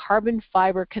carbon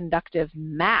fiber conductive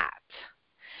mat.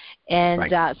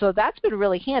 And so that's been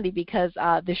really handy, because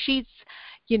the sheets,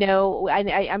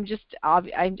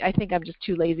 I think I'm just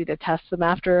too lazy to test them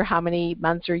after how many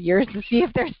months or years to see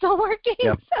if they're still working.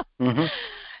 Yep.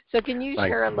 So can you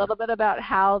share a little bit about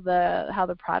how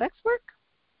the products work?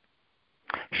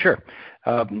 Sure.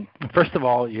 First of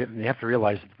all, you have to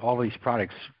realize that all these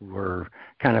products were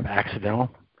kind of accidental.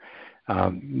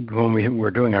 When we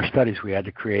were doing our studies, we had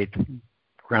to create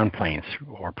ground planes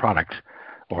or products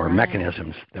or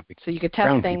mechanisms that we so you could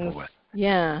ground test people things with.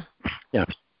 Yeah.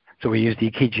 So we used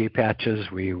EKG patches.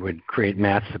 We would create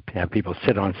mats to have people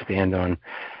sit on, stand on,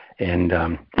 and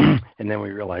then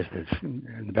we realized that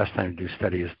the best time to do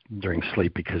study is during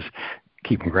sleep, because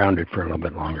keep them grounded for a little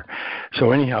bit longer.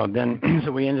 So anyhow,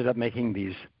 so we ended up making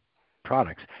these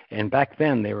products. And back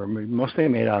then, they were mostly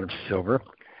made out of silver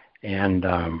and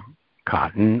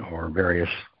cotton or various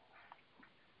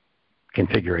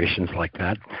configurations like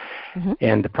that. Mm-hmm.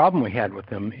 And the problem we had with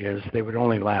them is they would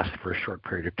only last for a short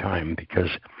period of time, because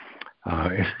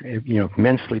if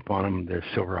men sleep on them, the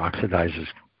silver oxidizes,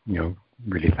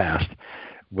 really fast.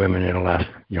 Women, it'll last,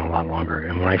 a lot longer.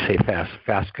 And when I say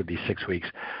fast could be 6 weeks.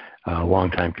 A long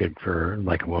time for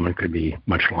like a woman could be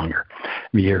much longer,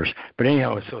 years. But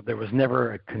anyhow, so there was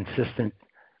never a consistent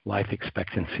life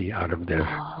expectancy out of the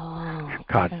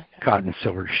cotton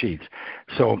silver sheets.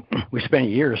 So we spent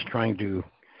years trying to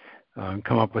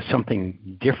come up with something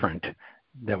different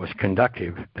that was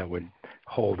conductive, that would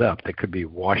hold up, that could be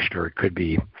washed, or it could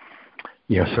be,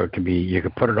 so it could be, you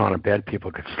could put it on a bed,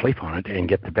 people could sleep on it and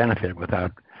get the benefit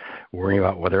without worrying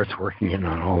about whether it's working or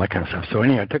not, all that kind of stuff. So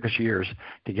anyhow, it took us years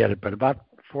to get it, but about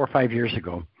 4 or 5 years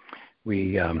ago,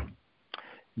 we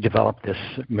developed this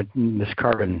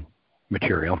carbon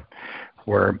material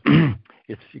where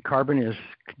carbon is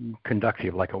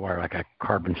conductive like a wire, like a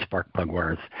carbon spark plug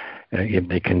wire.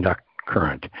 They conduct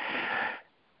current.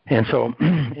 And so,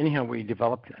 anyhow, we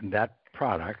developed that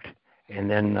product, and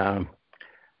then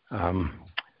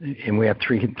and we have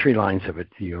three lines of it.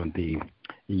 The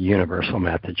universal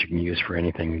mat that you can use for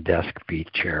anything, desk,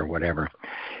 feet, chair, whatever,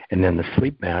 and then the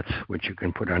sleep mats, which you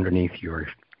can put underneath your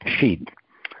sheet,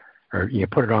 or you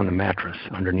put it on the mattress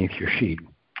underneath your sheet,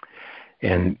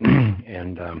 and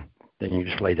then you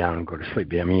just lay down and go to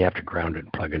sleep. I mean, you have to ground it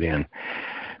and plug it in.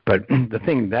 But the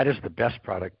thing, that is the best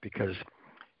product because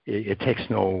it takes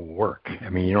no work. I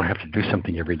mean, you don't have to do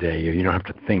something every day. You don't have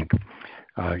to think.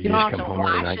 You don't have to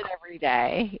wash it every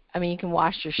day. I mean, you can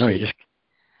wash your sheets. No, you just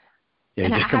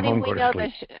come home and go to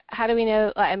sleep. How do we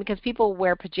know? Because people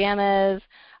wear pajamas.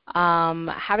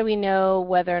 How do we know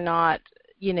whether or not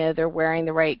they're wearing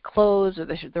the right clothes or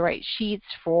the right sheets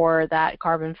for that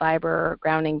carbon fiber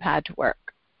grounding pad to work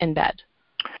in bed?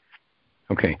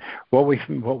 Okay. What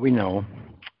we know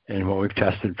and what we've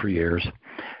tested for years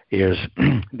is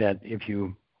that if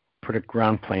you put a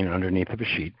ground plane underneath of a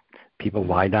sheet, people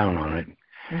lie down on it,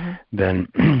 then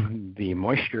the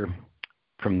moisture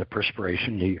from the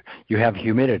perspiration, you have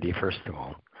humidity first of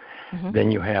all,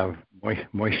 then you have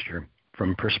moisture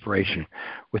from perspiration.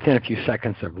 Within a few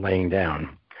seconds of laying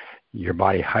down, your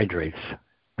body hydrates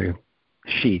the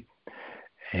sheet,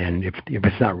 and if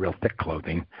it's not real thick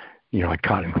clothing, like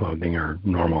cotton clothing or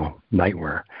normal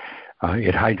nightwear,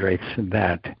 it hydrates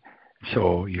that,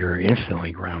 so you're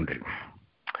instantly grounded.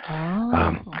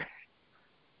 Oh.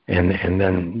 And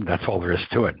then that's all there is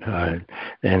to it.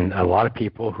 And a lot of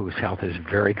people whose health is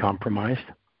very compromised,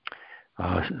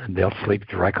 they'll sleep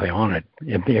directly on it.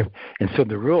 And so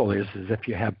the rule is if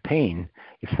you have pain,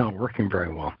 it's not working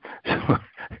very well. So,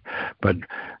 but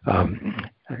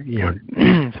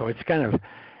so it's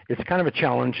kind of a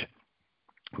challenge.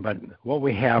 But what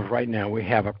we have right now, we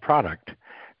have a product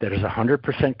that is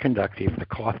 100% conductive. The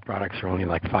cloth products are only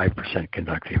like 5%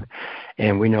 conductive.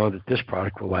 And we know that this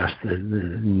product will last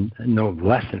no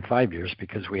less than 5 years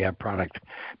because we have product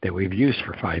that we've used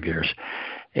for 5 years.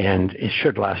 And it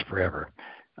should last forever.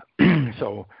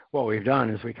 So what we've done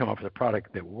is we come up with a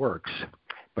product that works,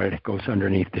 but it goes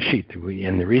underneath the sheet.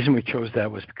 And the reason we chose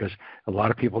that was because a lot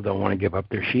of people don't want to give up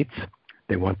their sheets.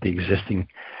 They want the existing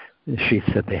sheets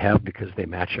that they have because they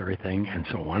match everything and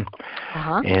so on,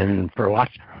 and for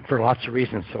lots of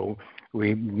reasons. So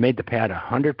we made the pad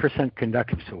 100%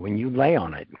 conductive. So when you lay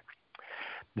on it,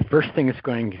 the first thing that's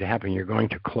going to happen, you're going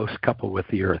to close couple with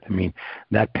the earth. I mean,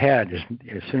 that pad is,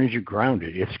 as soon as you ground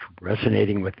it, it's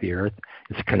resonating with the earth.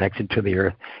 It's connected to the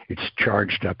earth. It's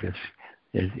charged up.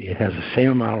 It has the same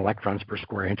amount of electrons per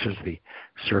square inch as the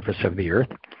surface of the earth.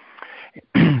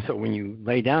 So when you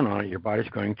lay down on it, your body's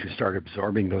going to start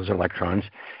absorbing those electrons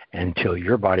until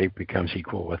your body becomes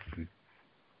equal with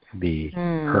the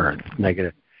earth,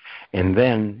 negative. And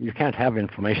then you can't have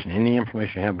inflammation. Any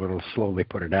inflammation you have will slowly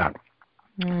put it out.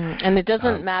 And it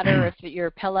doesn't matter if your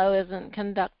pillow isn't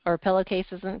or pillowcase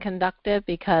isn't conductive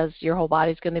because your whole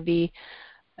body's going to be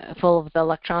full of the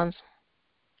electrons?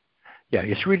 Yeah,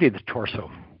 it's really the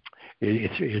torso.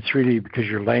 It's really because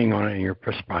you're laying on it and you're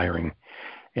perspiring.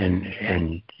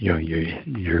 And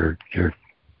you're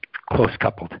close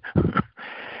coupled,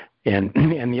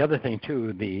 and the other thing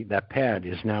too, that pad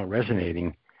is now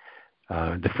resonating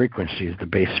the frequencies, the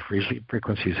base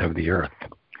frequencies of the earth,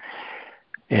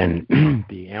 and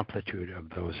the amplitude of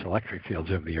those electric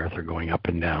fields of the earth are going up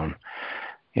and down,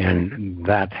 and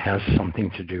that has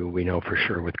something to do, we know for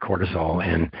sure, with cortisol,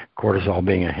 and cortisol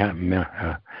being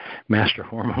a master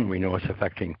hormone, we know it's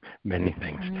affecting many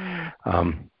things.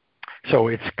 So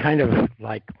it's kind of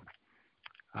like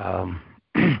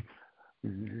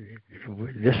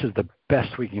this is the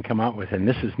best we can come out with, and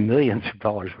this is millions of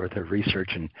dollars worth of research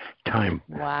and time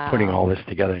putting all this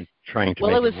together and trying to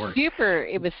make it work.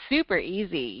 It was super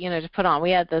easy, to put on. We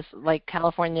had this like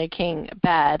California King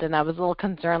bed, and I was a little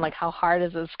concerned, like how hard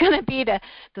is this going to be to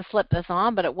slip this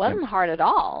on? But it wasn't hard at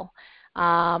all.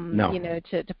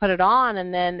 To put it on,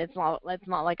 and then it's not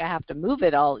like I have to move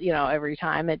it all, every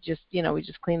time. It just, we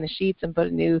just clean the sheets and put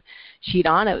a new sheet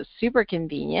on. It was super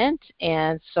convenient,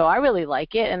 and so I really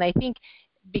like it. And I think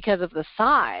because of the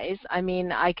size, I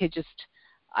mean, I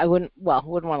wouldn't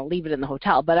want to leave it in the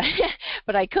hotel, but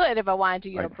I could if I wanted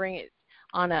to, bring it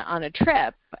on a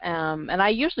trip. And I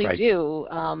usually do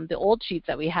the old sheets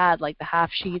that we had, like the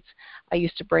half sheets. I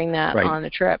used to bring that on a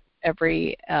trip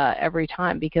every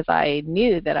time because I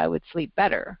knew that I would sleep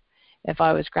better if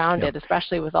I was grounded,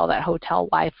 especially with all that hotel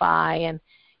Wi-Fi and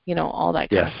all that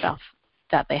kind of stuff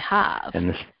that they have.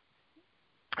 And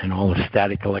all the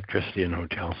static electricity in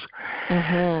hotels.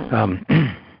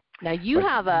 Now you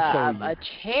have a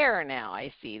chair now,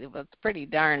 I see. It's pretty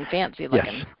darn fancy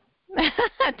looking. Yes.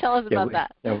 Tell us about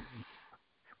that.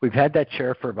 we've had that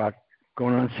chair for about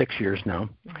going on 6 years now,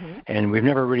 and we've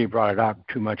never really brought it up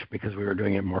too much because we were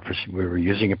doing it more we were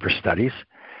using it for studies,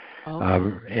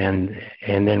 and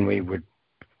then we would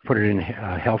put it in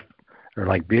health or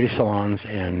like beauty salons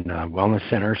and wellness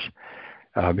centers.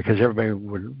 Because everybody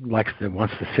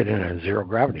wants to sit in a zero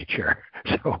gravity chair,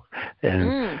 so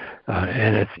and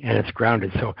it's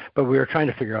grounded. So, but we were trying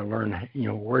to learn,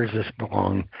 where does this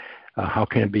belong? How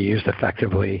can it be used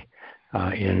effectively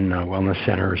in wellness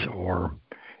centers, or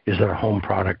is it a home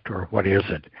product, or what is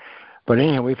it? But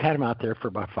anyhow, we've had them out there for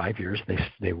about 5 years.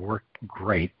 They work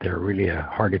great. They're really a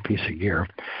hardy piece of gear,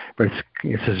 but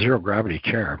it's a zero gravity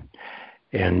chair,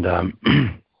 and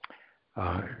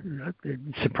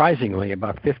surprisingly,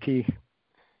 about 50%,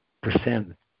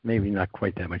 maybe not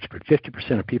quite that much, but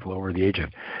 50% of people over the age of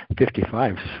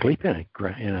 55 sleep in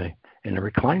a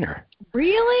recliner.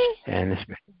 Really? And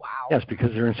wow. Yes,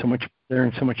 because they're in so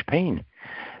much pain,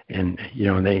 and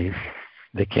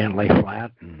they can't lay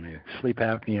flat and they sleep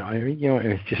out.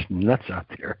 It's just nuts out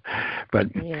there. But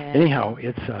anyhow,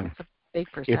 it's a big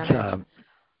percentage.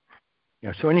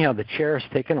 So anyhow, the chair has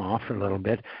taken off a little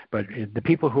bit, but the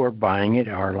people who are buying it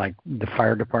are like the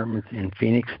fire departments in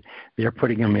Phoenix. They're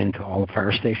putting them into all the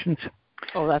fire stations.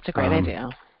 Oh, that's a great idea.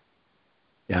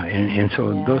 Yeah, and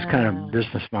so those kind of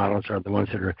business models are the ones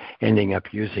that are ending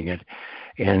up using it.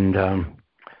 And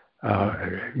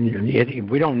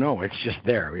we don't know. It's just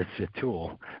there. It's a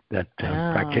tool that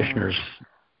practitioners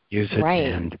use it.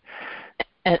 Right.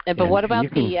 But what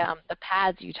about the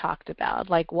pads you talked about?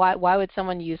 Like, why would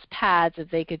someone use pads if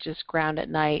they could just ground at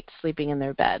night sleeping in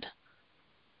their bed?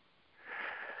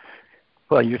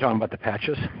 Well, you're talking about the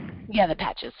patches? Yeah, the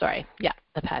patches. Sorry. Yeah,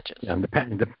 the patches. Yeah,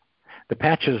 the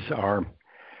patches are.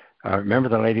 Remember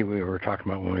the lady we were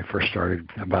talking about when we first started,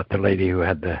 about the lady who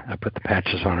had I put the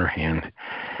patches on her hand,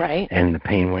 right? And the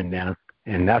pain went down.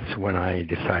 And that's when I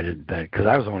decided that, because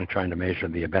I was only trying to measure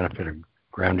the benefit of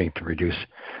grounding to reduce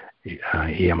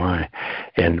EMI.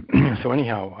 And so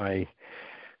anyhow,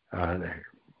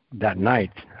 that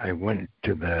night I went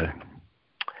to the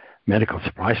medical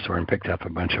supply store and picked up a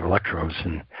bunch of electrodes,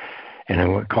 and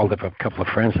I called up a couple of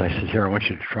friends, and I said, here, I want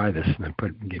you to try this. And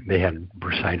they had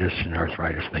bursitis and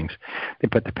arthritis things. They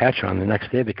put the patch on. The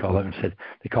next day they called up and said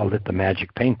they called it the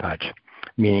magic pain patch,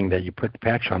 meaning that you put the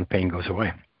patch on, the pain goes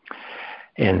away.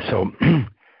 And so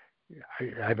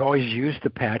I've always used the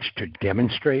patch to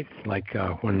demonstrate, like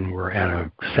when we're at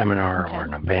a seminar or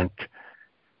an event.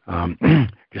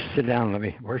 Just sit down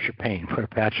and where's your pain? Put a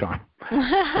patch on,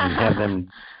 and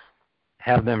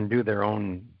have them do their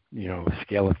own,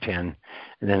 scale of 10,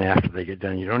 and then after they get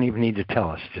done, you don't even need to tell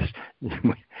us. Just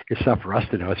it's not for us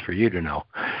to know; it's for you to know.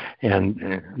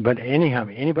 But anyhow,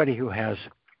 anybody who has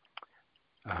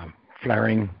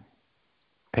flaring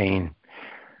pain,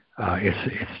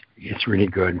 it's really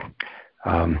good.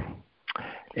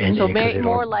 And so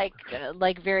more like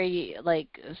very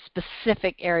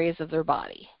specific areas of their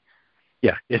body.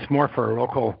 Yeah, it's more for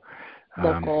local.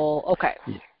 Okay.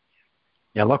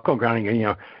 Yeah, local grounding.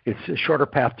 It's a shorter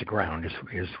path to ground is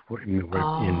what in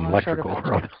electrical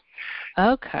world.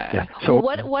 Okay. Yeah. So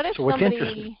what if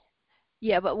somebody?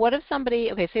 Yeah, but what if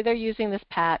somebody? Okay, say they're using this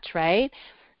patch, right?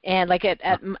 And like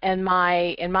in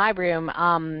my room,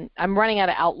 I'm running out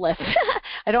of outlets.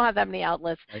 I don't have that many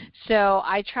outlets. Right. So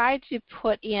I tried to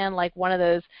put in like one of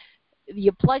those.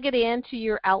 You plug it into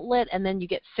your outlet, and then you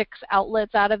get 6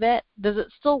 outlets out of it. Does it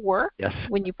still work? Yes.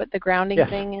 When you put the grounding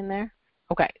thing in there?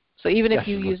 Okay. So even if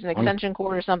you use an extension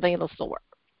cord or something, it'll still work.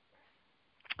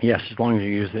 Yes, as long as you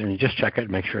use it, and you just check it,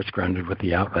 make sure it's grounded with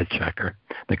the outlet checker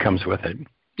that comes with it.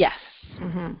 Yes.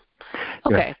 Mm-hmm.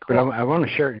 Okay, cool. But I want to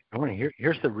share.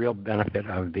 Here's the real benefit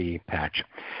of the patch.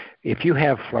 If you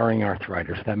have flaring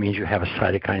arthritis, that means you have a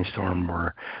cytokine storm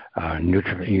or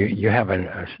you have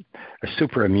a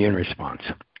super immune response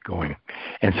going,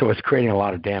 and so it's creating a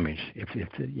lot of damage.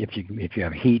 If you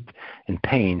have heat and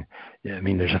pain, I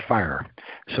mean there's a fire.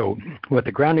 So what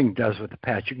the grounding does with the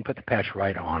patch, you can put the patch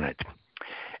right on it,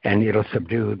 and it'll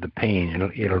subdue the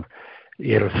pain.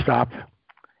 It'll stop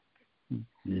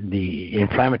the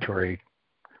inflammatory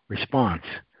response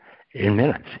in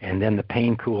minutes, and then the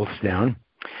pain cools down.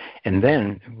 And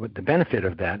then what the benefit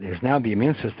of that is now the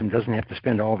immune system doesn't have to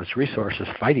spend all of its resources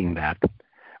fighting that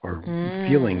or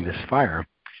fueling this fire.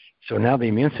 So now the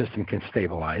immune system can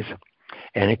stabilize,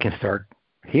 and it can start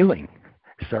healing,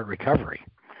 start recovery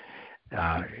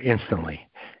instantly.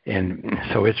 And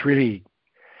so it's really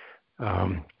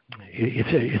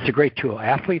it's a great tool.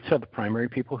 Athletes are the primary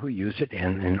people who use it,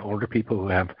 and older people who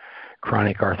have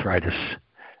chronic arthritis.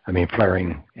 I mean,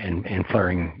 flaring and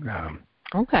flaring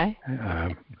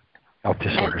health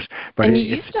disorders. But And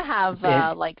you used to have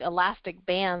it, like elastic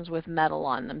bands with metal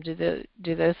on them.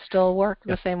 Do those still work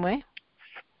yeah, the same way?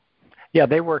 yeah,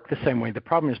 they work the same way. The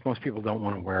problem is most people don't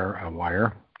want to wear a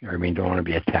wire, or don't want to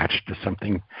be attached to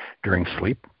something during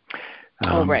sleep.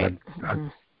 Oh, right. But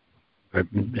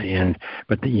Mm-hmm.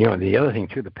 but the other thing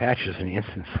too, the patch is an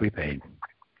instant sleep aid.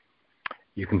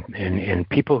 You can and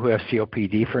people who have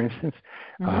COPD, for instance,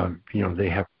 they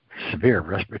have severe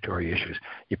respiratory issues.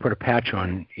 You put a patch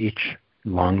on each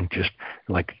lung, just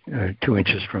like 2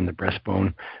 inches from the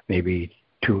breastbone, maybe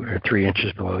 2 or 3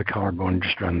 inches below the collarbone,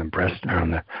 just on the breast,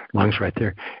 on the lungs right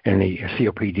there, and the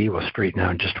COPD will straighten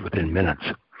out just within minutes.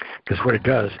 Because what it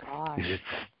does is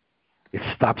it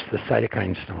stops the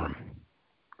cytokine storm.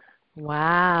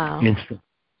 Wow. Instant,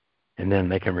 and then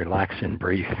they can relax and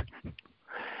breathe.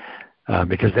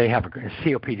 Because they have a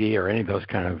COPD or any of those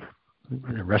kind of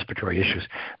respiratory issues,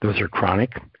 those are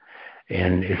chronic,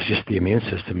 and it's just the immune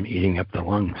system eating up the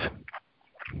lungs.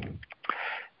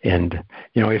 And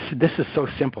this is so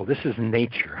simple. This is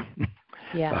nature.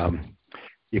 Yeah.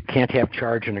 You can't have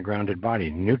charge in a grounded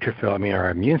body. Neutrophil.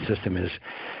 Our immune system is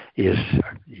it's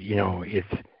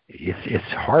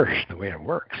harsh the way it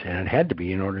works, and it had to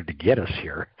be in order to get us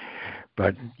here.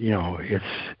 But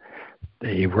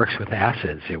it works with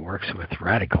acids, it works with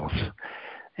radicals,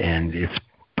 and it's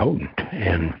potent.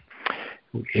 And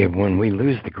when we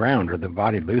lose the ground, or the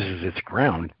body loses its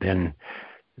ground, then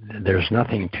there's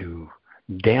nothing to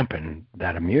dampen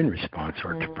that immune response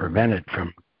or to prevent it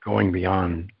from going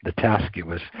beyond the task it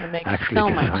was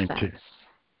actually designed to.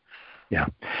 Yeah.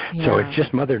 So it's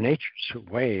just Mother Nature's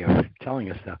way of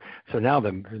telling us that. So now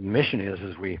the mission is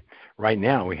right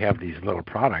now we have these little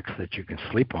products that you can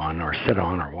sleep on or sit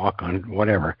on or walk on,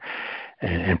 whatever,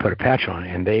 and put a patch on,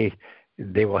 and they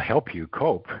will help you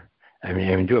cope.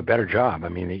 And do a better job.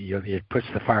 It puts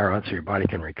the fire out so your body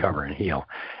can recover and heal.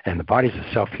 And the body's a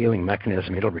self-healing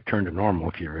mechanism. It'll return to normal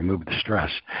if you remove the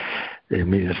stress.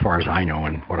 As far as I know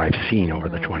and what I've seen over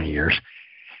the 20 years.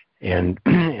 And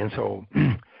so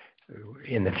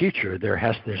in the future,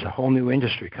 there's a whole new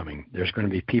industry coming. There's going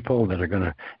to be people that are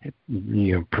going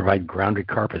to provide grounded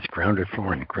carpets, grounded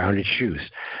flooring, grounded shoes,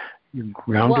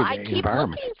 grounded well, I keep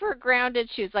environment. looking for grounded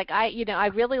shoes. Like I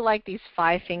really like these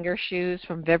 5-finger shoes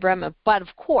from Vibram, but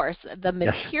of course the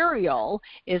material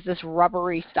is this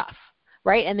rubbery stuff,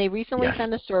 right? And they recently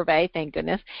sent a survey, thank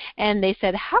goodness, and they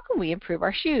said, how can we improve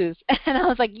our shoes? And I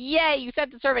was like, yay, you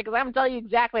sent the survey, because I'm going to tell you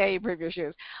exactly how you improve your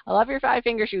shoes. I love your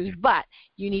 5-finger shoes, but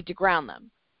you need to ground them.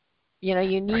 You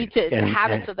need to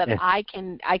have it so that I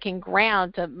can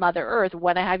ground to Mother Earth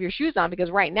when I have your shoes on, because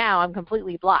right now I'm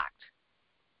completely blocked,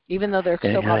 even though they're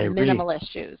so-called minimalist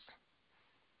shoes.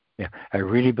 Yeah, I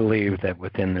really believe that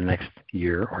within the next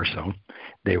year or so,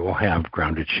 they will have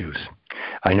grounded shoes.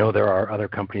 I know there are other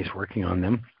companies working on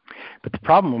them, but the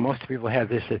problem most people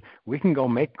have is that we can go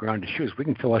make grounded shoes. We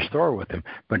can fill our store with them,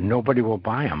 but nobody will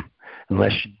buy them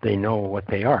unless they know what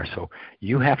they are. So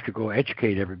you have to go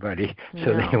educate everybody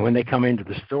so that when they come into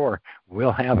the store,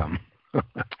 we'll have them. I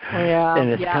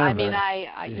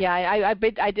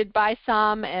did buy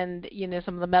some, and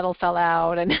some of the metal fell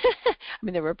out, and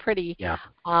they were pretty. Yeah.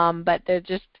 But they're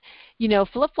just,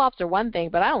 flip-flops are one thing,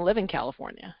 but I don't live in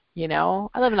California.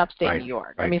 I live in upstate New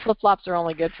York. Right. Flip-flops are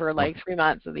only good for like 3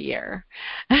 months of the year.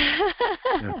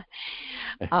 I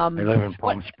live in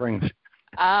Palm Springs.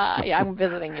 I'm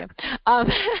visiting you.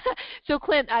 So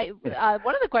Clint,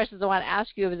 one of the questions I want to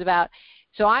ask you is about.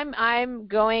 So I'm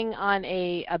going on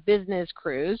a business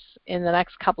cruise in the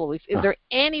next couple of weeks. Is there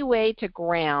any way to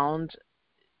ground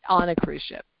on a cruise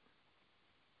ship?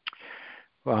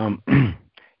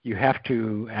 You have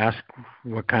to ask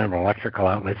what kind of electrical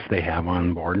outlets they have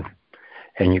on board,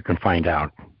 and you can find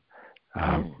out.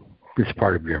 It's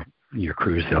part of your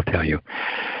cruise, they'll tell you.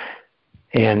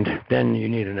 And then you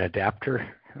need an adapter,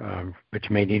 but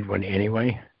you may need one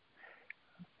anyway.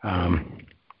 A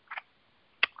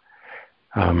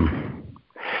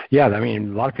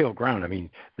lot of people ground.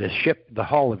 The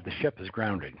hull of the ship is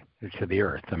grounded to the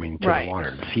earth. To the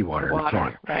water, the seawater, and so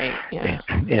on. Right. Yeah.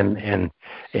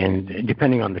 And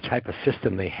depending on the type of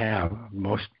system they have,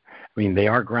 they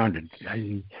are grounded.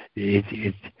 You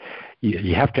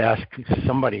have to ask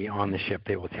somebody on the ship;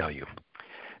 they will tell you.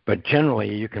 But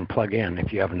generally, you can plug in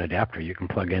if you have an adapter. You can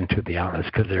plug into the outlets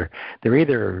because they're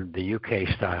either the UK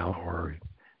style or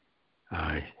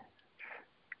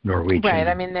Norwegian.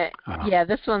 Right.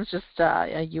 This one's just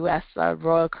a U.S.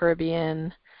 Royal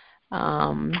Caribbean.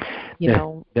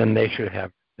 Then they should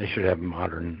have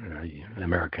modern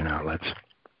American outlets.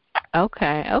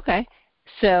 Okay.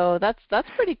 So that's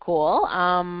pretty cool.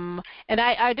 And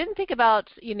I didn't think about,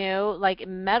 like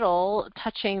metal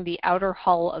touching the outer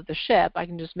hull of the ship. I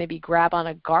can just maybe grab on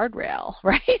a guardrail,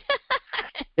 right?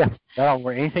 Yeah, that'll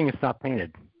work. Anything that's not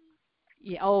painted.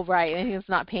 Yeah, oh, right. Anything that's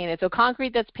not painted. So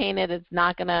concrete that's painted is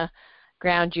not going to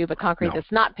ground you, but concrete No,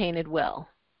 that's not painted will.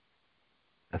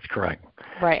 that's correct.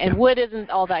 Right. Yeah. And wood isn't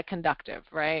all that conductive,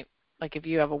 right? Like if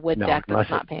you have a wood No, deck that's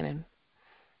not painted.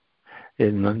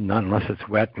 not unless it's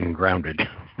wet and grounded.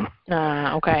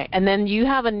 Okay. And then you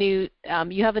have a new,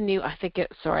 I think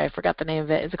sorry, I forgot the name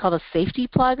of it. Is it called a safety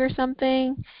plug or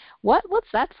something? What's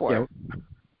that for? Yeah.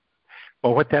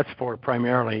 Well, what that's for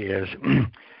primarily is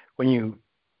when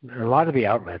a lot of the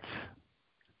outlets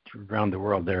around the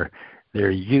world,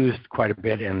 they're used quite a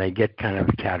bit and they get kind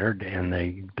of tattered and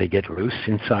they get loose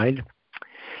inside.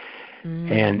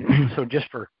 And so just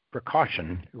for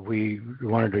precaution, we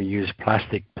wanted to use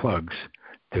plastic plugs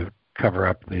to cover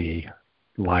up the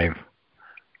live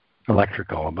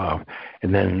electrical above,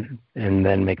 and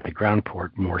then make the ground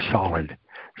port more solid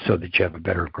so that you have a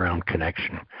better ground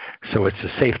connection. So it's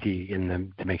a safety in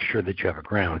them to make sure that you have a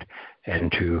ground,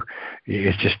 and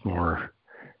it's just more,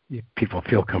 people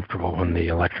feel comfortable when the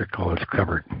electrical is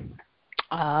covered.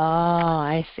 Oh,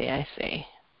 I see.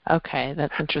 Okay,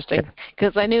 that's interesting,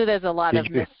 because I knew there's a lot of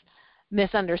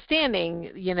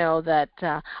misunderstanding, that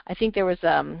I think there was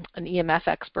an EMF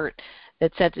expert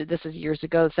that said, this is years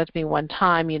ago, said to me one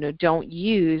time, don't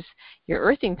use your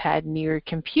earthing pad near your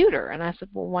computer. And I said,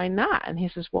 well, why not? And he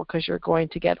says, well, because you're going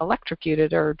to get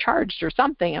electrocuted or charged or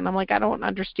something. And I'm like, I don't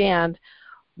understand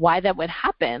why that would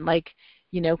happen. Like,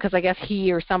 because I guess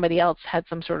he or somebody else had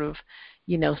some sort of,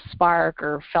 spark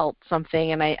or felt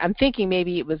something. And I'm thinking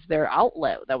maybe it was their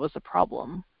outlet that was the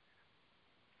problem.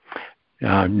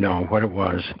 No, what it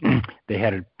was,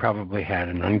 they probably had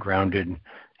an ungrounded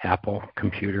Apple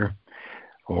computer,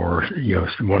 or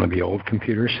one of the old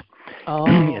computers,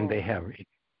 and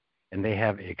they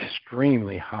have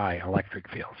extremely high electric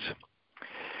fields.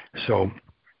 So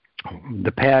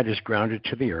the pad is grounded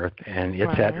to the earth, and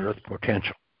it's at earth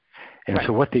potential. And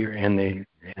so what the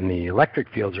electric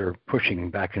fields are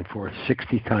pushing back and forth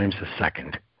 60 times a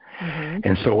second.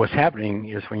 And so what's happening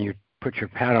is when you put your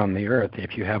pad on the earth,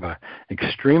 if you have a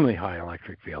extremely high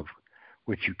electric field,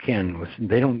 which you can,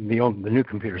 the new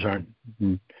computers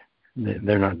they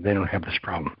don't have this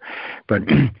problem, but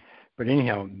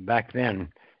anyhow, back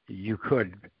then you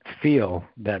could feel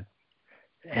that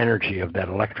energy of that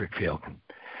electric field,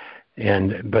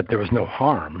 but there was no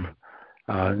harm.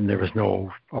 There was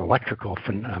no electrical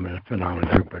phenomenon.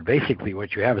 But basically,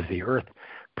 what you have is the earth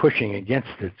pushing against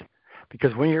it,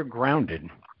 because when you're grounded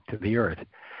to the earth,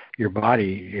 your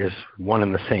body is one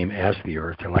and the same as the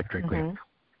earth electrically.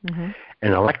 And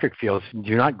electric fields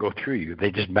do not go through you;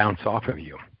 they just bounce off of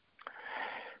you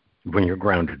when you're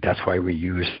grounded. That's why we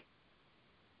use,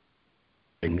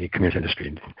 in the communication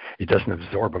industry, it doesn't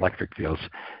absorb electric fields;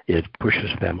 it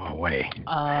pushes them away.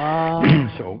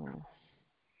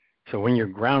 So when you're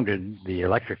grounded, the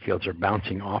electric fields are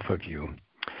bouncing off of you,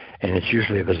 and it's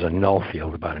usually there's a null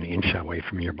field about an inch away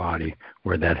from your body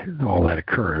where all that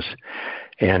occurs.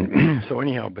 And so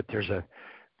anyhow, but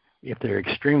if they're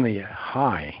extremely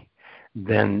high,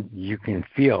 then you can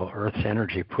feel Earth's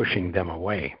energy pushing them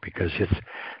away, because it's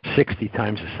 60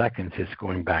 times a second. It's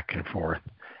going back and forth,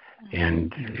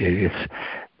 and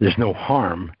there's no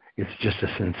harm. It's just a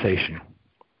sensation.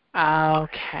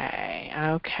 Okay.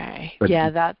 But, yeah,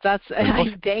 that's.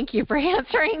 Thank you for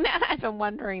answering that. I've been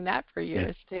wondering that for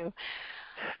years too.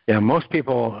 Yeah, most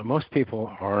people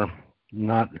are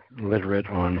not literate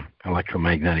on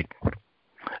electromagnetics,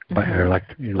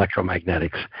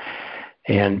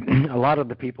 and a lot of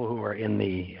the people who are in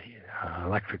the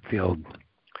electric field,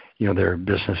 their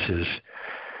business is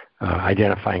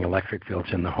identifying electric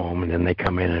fields in the home, and then they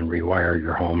come in and rewire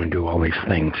your home and do all these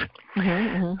things.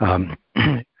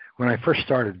 When I first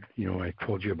started, I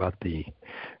told you about the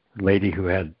lady who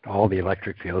had all the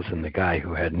electric fields and the guy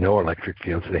who had no electric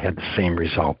fields. They had the same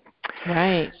result.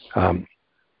 Right.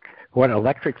 What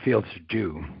electric fields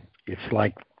do, it's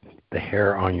like the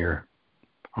hair on your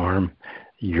arm,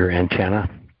 your antenna.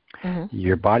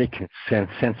 Your body can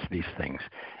sense these things.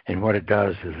 And what it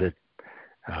does is it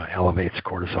elevates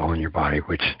cortisol in your body,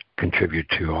 which contribute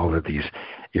to all of these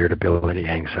irritability,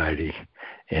 anxiety,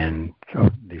 and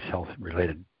these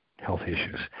related health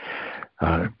issues.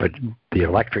 But the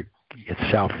electric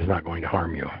itself is not going to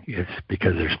harm you. It's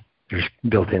because there's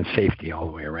built-in safety all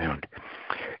the way around.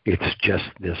 It's just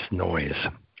this noise.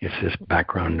 It's this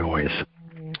background noise.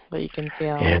 But you can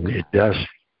feel. And it does.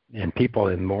 And people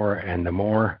the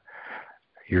more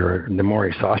the more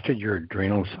exhausted your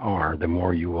adrenals are, the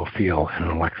more you will feel an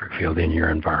electric field in your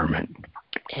environment.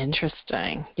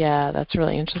 Interesting. Yeah, that's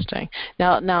really interesting.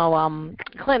 Now,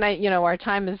 Clint, our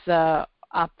time is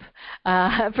up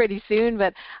pretty soon,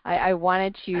 but I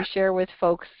wanted to share with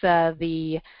folks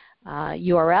the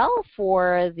URL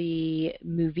for the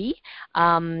movie.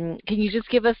 Can you just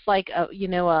give us like a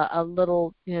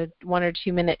little 1 or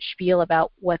 2 minute spiel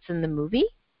about what's in the movie?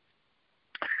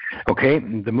 Okay,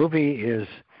 the movie is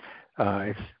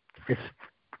it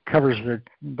covers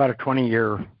about a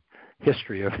 20-year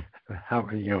history of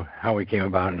how we came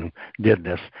about and did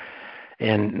this.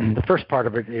 And the first part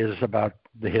of it is about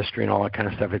the history and all that kind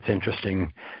of stuff. It's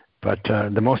interesting, but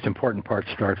the most important part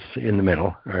starts in the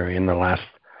middle, or in the last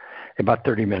about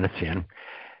 30 minutes in.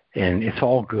 And it's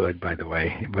all good, by the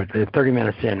way. But 30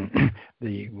 minutes in,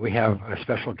 we have a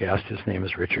special guest. His name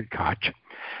is Richard Koch,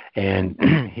 and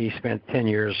he spent 10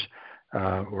 years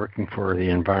working for the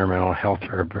Environmental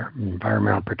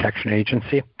Protection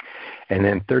Agency, and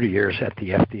then 30 years at the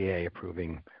FDA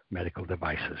approving medical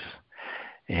devices.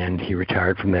 And he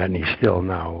retired from that, and he's still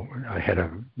now head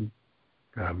of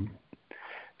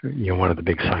one of the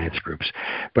big science groups.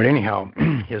 But anyhow,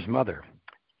 his mother,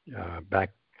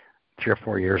 back 3 or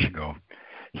 4 years ago,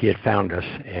 he had found us,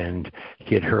 and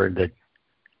he had heard that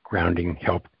grounding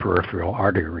helped peripheral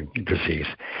artery disease,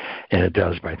 and it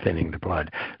does by thinning the blood.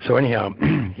 So anyhow,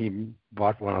 he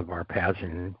bought one of our pads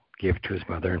and gave it to his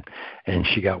mother, and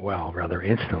she got well rather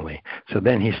instantly. So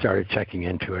then he started checking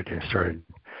into it and started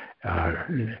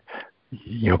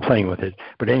playing with it.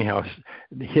 But anyhow,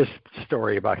 his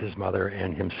story about his mother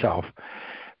and himself.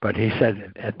 But he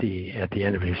said at the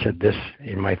end of it, he said, this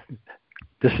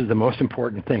is the most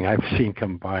important thing I've seen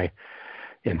come by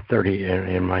in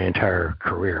my entire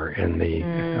career in the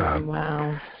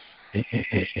wow. in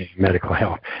medical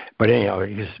health. But anyhow,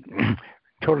 he's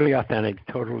totally authentic,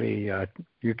 totally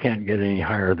you can't get any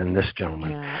higher than this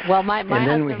gentleman. Yeah. Well, my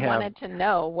husband wanted to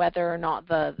know whether or not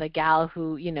the gal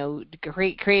who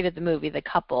created the movie, the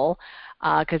couple,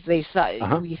 because they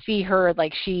saw we see her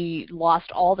like she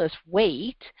lost all this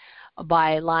weight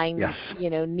by lying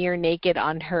near naked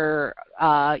on her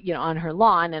on her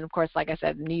lawn. And of course, like I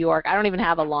said, New York, I don't even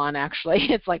have a lawn actually.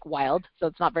 It's like wild, so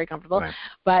it's not very comfortable. Right.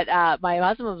 But my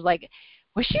husband was like,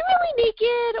 was she really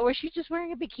naked, or was she just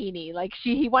wearing a bikini? Like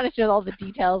he wanted to know all the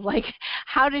details. Like,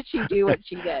 how did she do what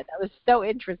she did? That was so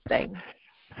interesting.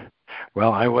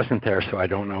 Well, I wasn't there, so I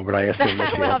don't know, but I assume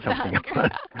that she had something else.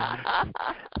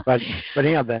 but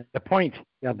the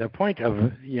point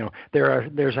of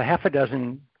there's a half a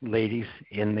dozen ladies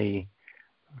in the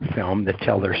film that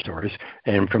tell their stories,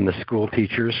 and from the school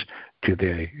teachers to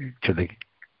the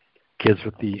kids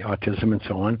with the autism and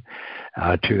so on,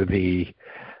 to the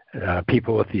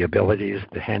people with the abilities,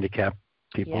 the handicapped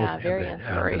people. Yeah, very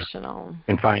inspirational.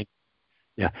 And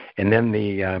then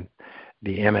the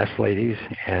MS ladies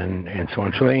and so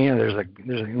on. So there's a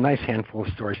nice handful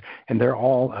of stories, and they're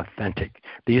all authentic.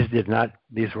 These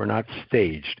were not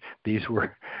staged. These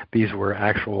were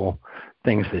actual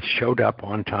things that showed up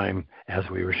on time as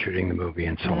we were shooting the movie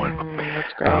and so on.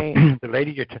 That's great. The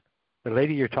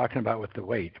lady you're talking about with the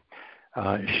weight,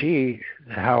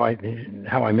 how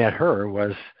I met her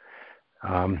was,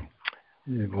 well,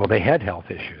 they had health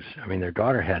issues. I mean, their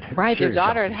daughter had their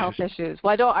daughter had health issues.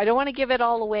 Well, I don't want to give it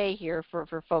all away here for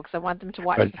folks. I want them to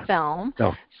watch the film.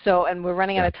 No. So, and we're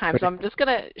running out of time. So I'm just going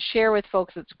to share with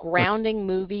folks. It's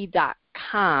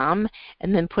groundingmovie.com,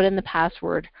 and then put in the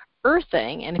password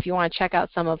earthing. And if you want to check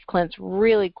out some of Clint's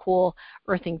really cool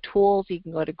earthing tools, you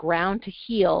can go to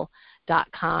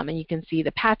groundtoheal.com, and you can see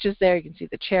the patches there. You can see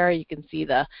the chair. You can see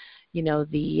the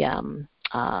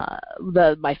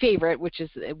my favorite, which is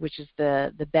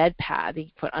the bed pad that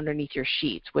you put underneath your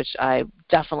sheets, which I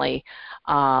definitely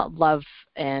love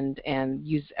and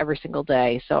use every single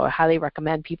day. So I highly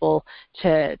recommend people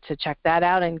to check that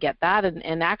out and get that.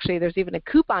 And actually, there's even a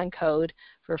coupon code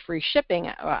for free shipping.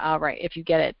 Right, if you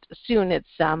get it soon, it's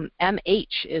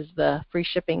MH is the free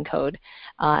shipping code,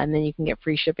 and then you can get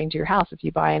free shipping to your house if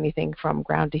you buy anything from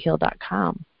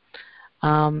groundtoheal.com.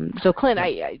 So Clint,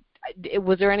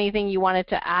 was there anything you wanted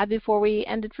to add before we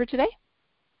ended for today?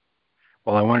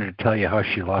 Well, I wanted to tell you how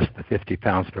she lost the 50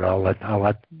 pounds, but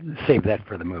I'll save that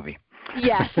for the movie.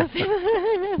 Yes,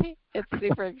 it's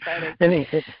super exciting.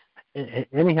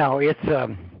 Anyhow,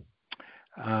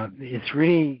 it's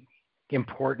really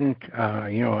important.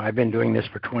 I've been doing this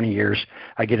for 20 years.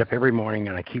 I get up every morning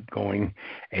and I keep going,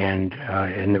 and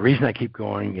the reason I keep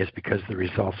going is because the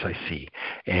results I see,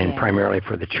 and primarily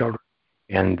for the children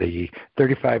and the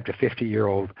 35 to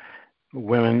 50-year-old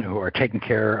women who are taking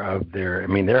care of their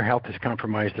health is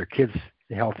compromised, their kids'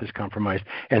 health is compromised,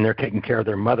 and they're taking care of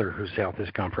their mother whose health is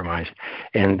compromised.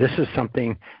 And this is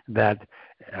something that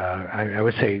I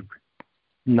would say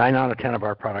 9 out of 10 of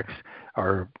our products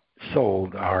are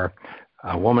sold are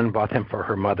a woman bought them for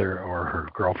her mother or her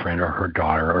girlfriend or her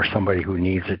daughter or somebody who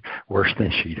needs it worse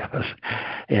than she does.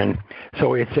 And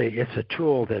so it's a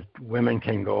tool that women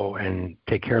can go and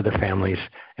take care of their families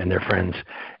and their friends,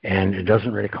 and it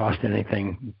doesn't really cost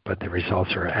anything, but the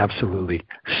results are absolutely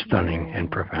stunning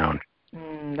and profound.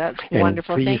 That's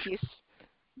wonderful. Please, thank you.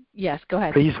 Yes, go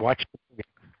ahead. Please watch the movie.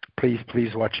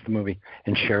 Please watch the movie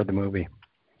and share the movie.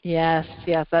 Yes,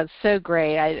 that's so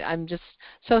great. I'm just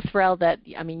so thrilled that,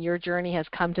 I mean, your journey has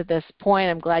come to this point.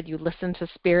 I'm glad you listened to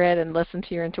Spirit and listened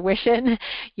to your intuition,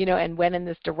 and went in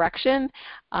this direction.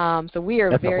 So we are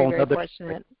That's very, very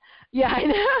fortunate. Yeah, I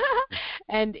know.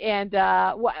 And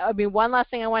one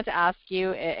last thing I want to ask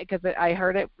you, because I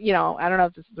heard it, I don't know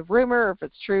if this is a rumor or if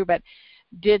it's true, but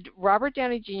did Robert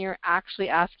Downey Jr. actually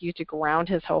ask you to ground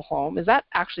his whole home? Is that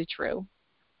actually true?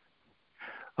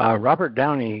 Robert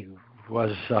Downey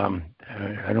was,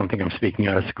 I don't think I'm speaking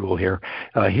out of school here.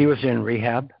 He was in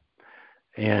rehab.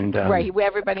 And right,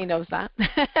 everybody knows that.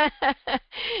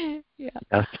 Yeah.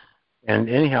 Yes. And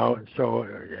anyhow, so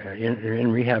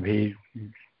in rehab, he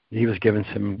was given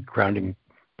some grounding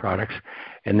products,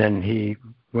 and then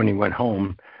when he went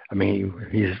home, I mean,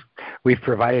 we've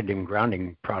provided him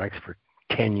grounding products for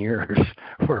 10 years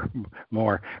or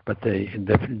more. But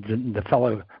the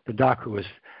fellow, the doc who was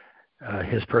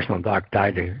his personal doc,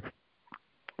 died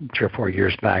 3 or 4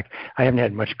 years back. I haven't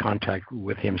had much contact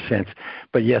with him since,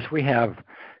 but yes, we have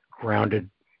grounded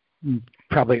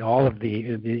probably all of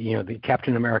the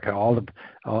Captain America, all the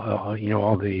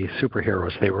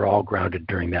superheroes. They were all grounded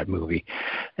during that movie.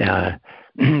 There's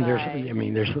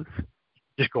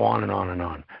just go on and on and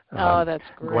on. Oh, that's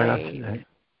great.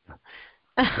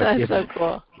 That's so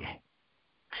cool.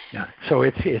 Yeah. So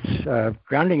it's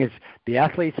grounding. It's the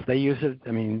athletes. They use it.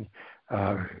 I mean,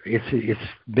 it's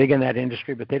big in that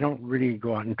industry, but they don't really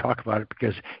go out and talk about it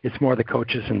because it's more the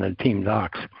coaches and the team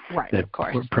docs. Right, of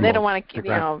course. They don't want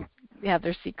to, have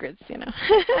their secrets,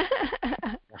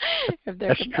 if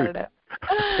they're competitive.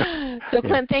 So,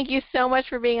 Clint, thank you so much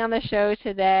for being on the show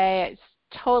today.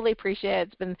 Totally appreciate it.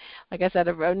 It's been, like I said,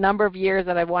 a number of years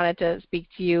that I've wanted to speak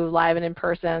to you live and in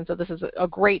person. So this is a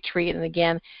great treat. And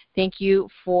again, thank you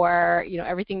for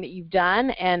everything that you've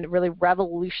done and really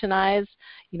revolutionized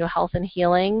health and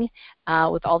healing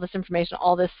with all this information,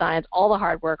 all this science, all the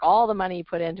hard work, all the money you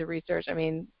put into research. I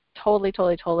mean, totally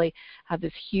have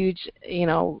this huge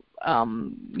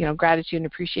gratitude and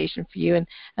appreciation for you.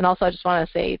 And also I just want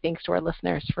to say thanks to our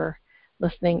listeners for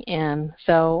listening in.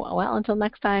 So until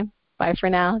next time. Bye for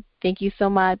now. Thank you so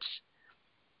much.